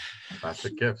 So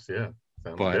classic gifts, yeah.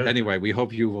 Sounds but good. anyway, we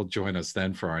hope you will join us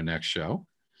then for our next show,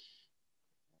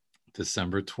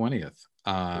 December 20th.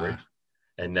 Great.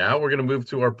 And now we're going to move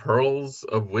to our pearls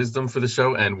of wisdom for the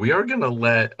show. And I'm going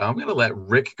to let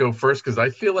Rick go first because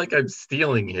I feel like I'm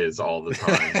stealing his all the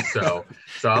time. So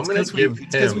I'm going to give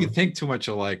because we him, think too much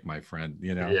alike, my friend.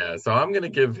 yeah, so I'm going to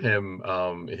give him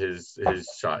his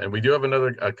shot. And we do have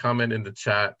another comment in the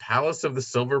chat, Palace of the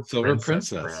Silver Silver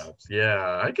Princess, Princess. perhaps.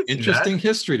 Yeah, I could see that. Interesting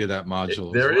history to that module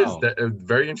as There is well. that a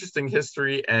very interesting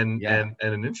history and Yeah.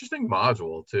 and an interesting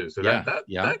module too. So Yeah.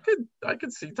 I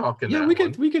could see talking Yeah, that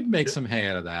one. we could make Yeah, some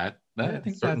hay out of that. I yeah, think that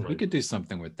we certainly. could do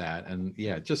something with that. And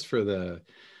yeah, just for the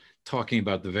talking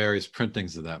about the various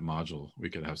printings of that module, we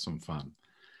could have some fun,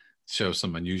 show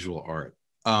some unusual art.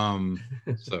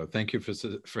 So thank you for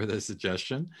the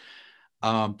suggestion.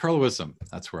 Pearl of Wisdom,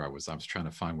 that's where I was trying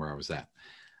to find where I was at.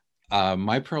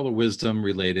 My Pearl of Wisdom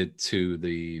related to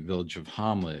the Village of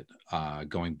Hommlet,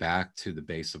 going back to the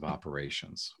base of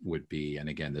operations would be, and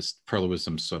again, this Pearl of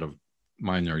Wisdom sort of,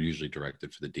 mine are usually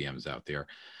directed for the DMs out there,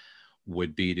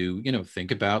 would be to, think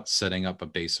about setting up a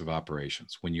base of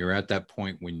operations. When you're at that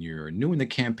point, when you're new in the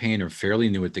campaign or fairly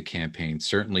new at the campaign,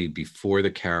 certainly before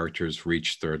the characters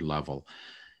reach 3rd level,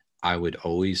 I would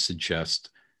always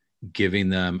suggest giving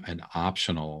them an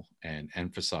optional, and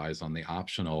emphasize on the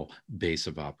optional, base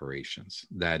of operations.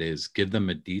 That is, give them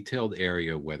a detailed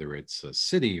area, whether it's a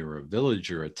city or a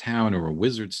village or a town or a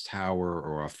wizard's tower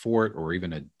or a fort or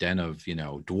even a den of,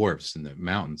 dwarves in the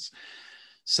mountains,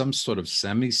 some sort of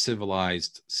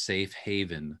semi-civilized safe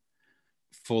haven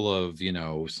full of,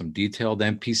 some detailed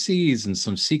NPCs and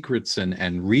some secrets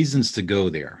and reasons to go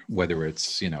there, whether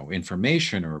it's,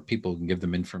 information, or people can give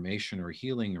them information or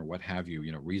healing or what have you,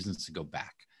 reasons to go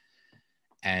back,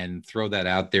 and throw that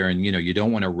out there. And, you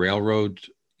don't want to railroad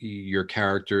your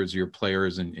characters, your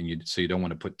players, and so you don't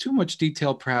want to put too much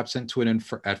detail perhaps into it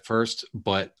at first,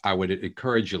 but I would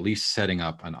encourage at least setting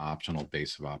up an optional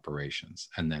base of operations.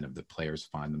 And then if the players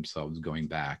find themselves going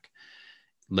back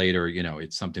later,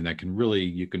 it's something that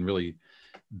you can really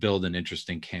build an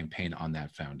interesting campaign on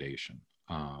that foundation.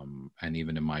 And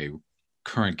even in my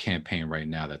current campaign right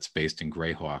now that's based in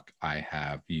Greyhawk, I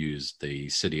have used the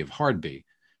city of Hardby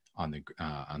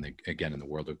again in the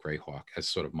world of Greyhawk as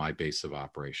sort of my base of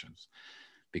operations,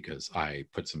 because I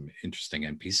put some interesting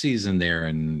NPCs in there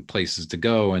and places to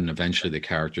go, and eventually the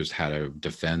characters had to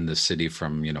defend the city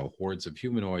from hordes of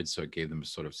humanoids, so it gave them a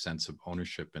sort of sense of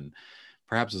ownership. And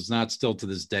perhaps it's not still to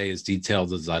this day as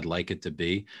detailed as I'd like it to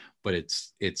be, but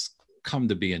it's come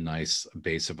to be a nice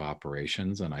base of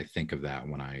operations, and I think of that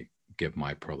when I give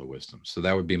my Pearl of Wisdom. So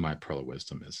that would be my Pearl of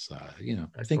Wisdom is,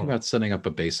 think about setting up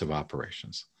a base of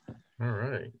operations. All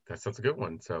right, that's a good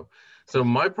one. So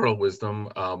my Pearl of Wisdom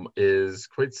is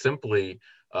quite simply,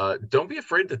 don't be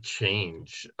afraid to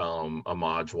change a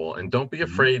module, and don't be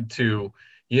afraid to,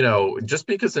 just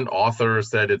because an author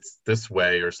said it's this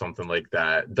way or something like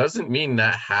that, doesn't mean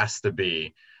that has to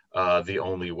be the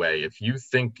only way. If you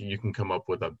think you can come up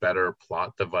with a better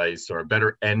plot device or a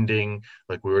better ending,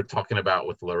 like we were talking about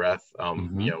with Loreth,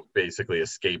 basically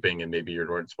escaping and maybe you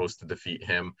weren't supposed to defeat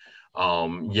him.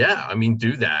 Do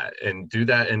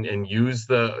that and use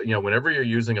whenever you're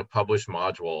using a published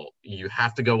module, you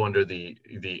have to go under the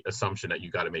assumption that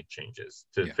you got to make changes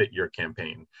to fit your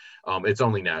campaign. It's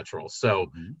only natural.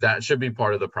 So that should be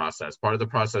part of the process. Part of the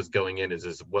process going in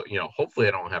is what, hopefully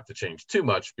I don't have to change too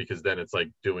much, because then it's like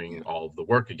doing all of the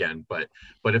work again. But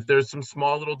if there's some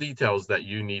small little details that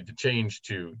you need to change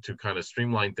to kind of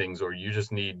streamline things, or you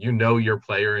just need, your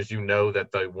players, that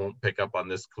they won't pick up on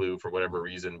this clue for whatever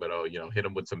reason, but hit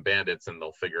them with some bandits and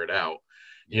they'll figure it out,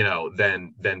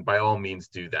 then by all means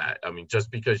do that. I mean,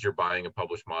 just because you're buying a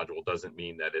published module doesn't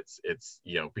mean that it's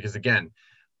because again,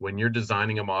 when you're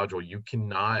designing a module, you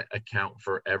cannot account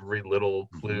for every little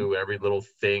clue, every little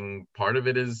thing. Part of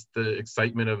it is the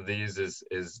excitement of these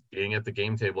is being at the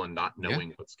game table and not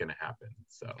knowing what's going to happen.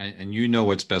 So and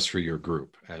what's best for your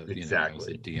group, exactly. as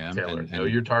a DM, Taylor, and know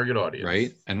your target audience,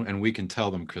 right? And we can tell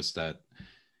them, Chris, that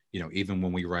even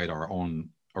when we write our own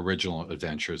original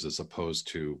adventures, as opposed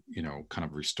to kind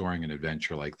of restoring an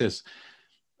adventure like this,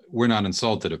 we're not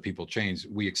insulted if people change.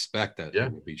 We expect that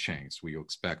it will be changed. We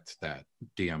expect that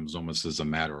DMs, almost as a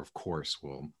matter of course,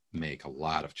 will make a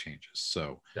lot of changes.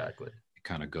 So exactly, it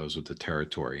kind of goes with the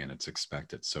territory and it's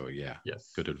expected. So yeah,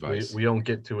 Yes, good advice. We don't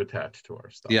get too attached to our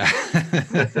stuff. Yeah,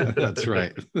 that's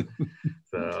right.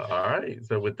 So all right,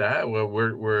 so with that, well,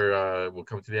 we'll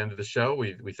come to the end of the show.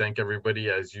 We thank everybody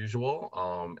as usual,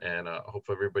 and hope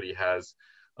everybody has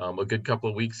a good couple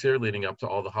of weeks here leading up to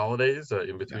all the holidays.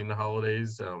 In between the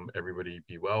holidays, everybody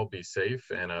be well, be safe,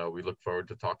 and we look forward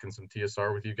to talking some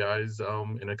TSR with you guys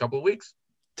in a couple of weeks.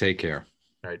 Take care.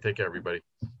 All right, take care, everybody.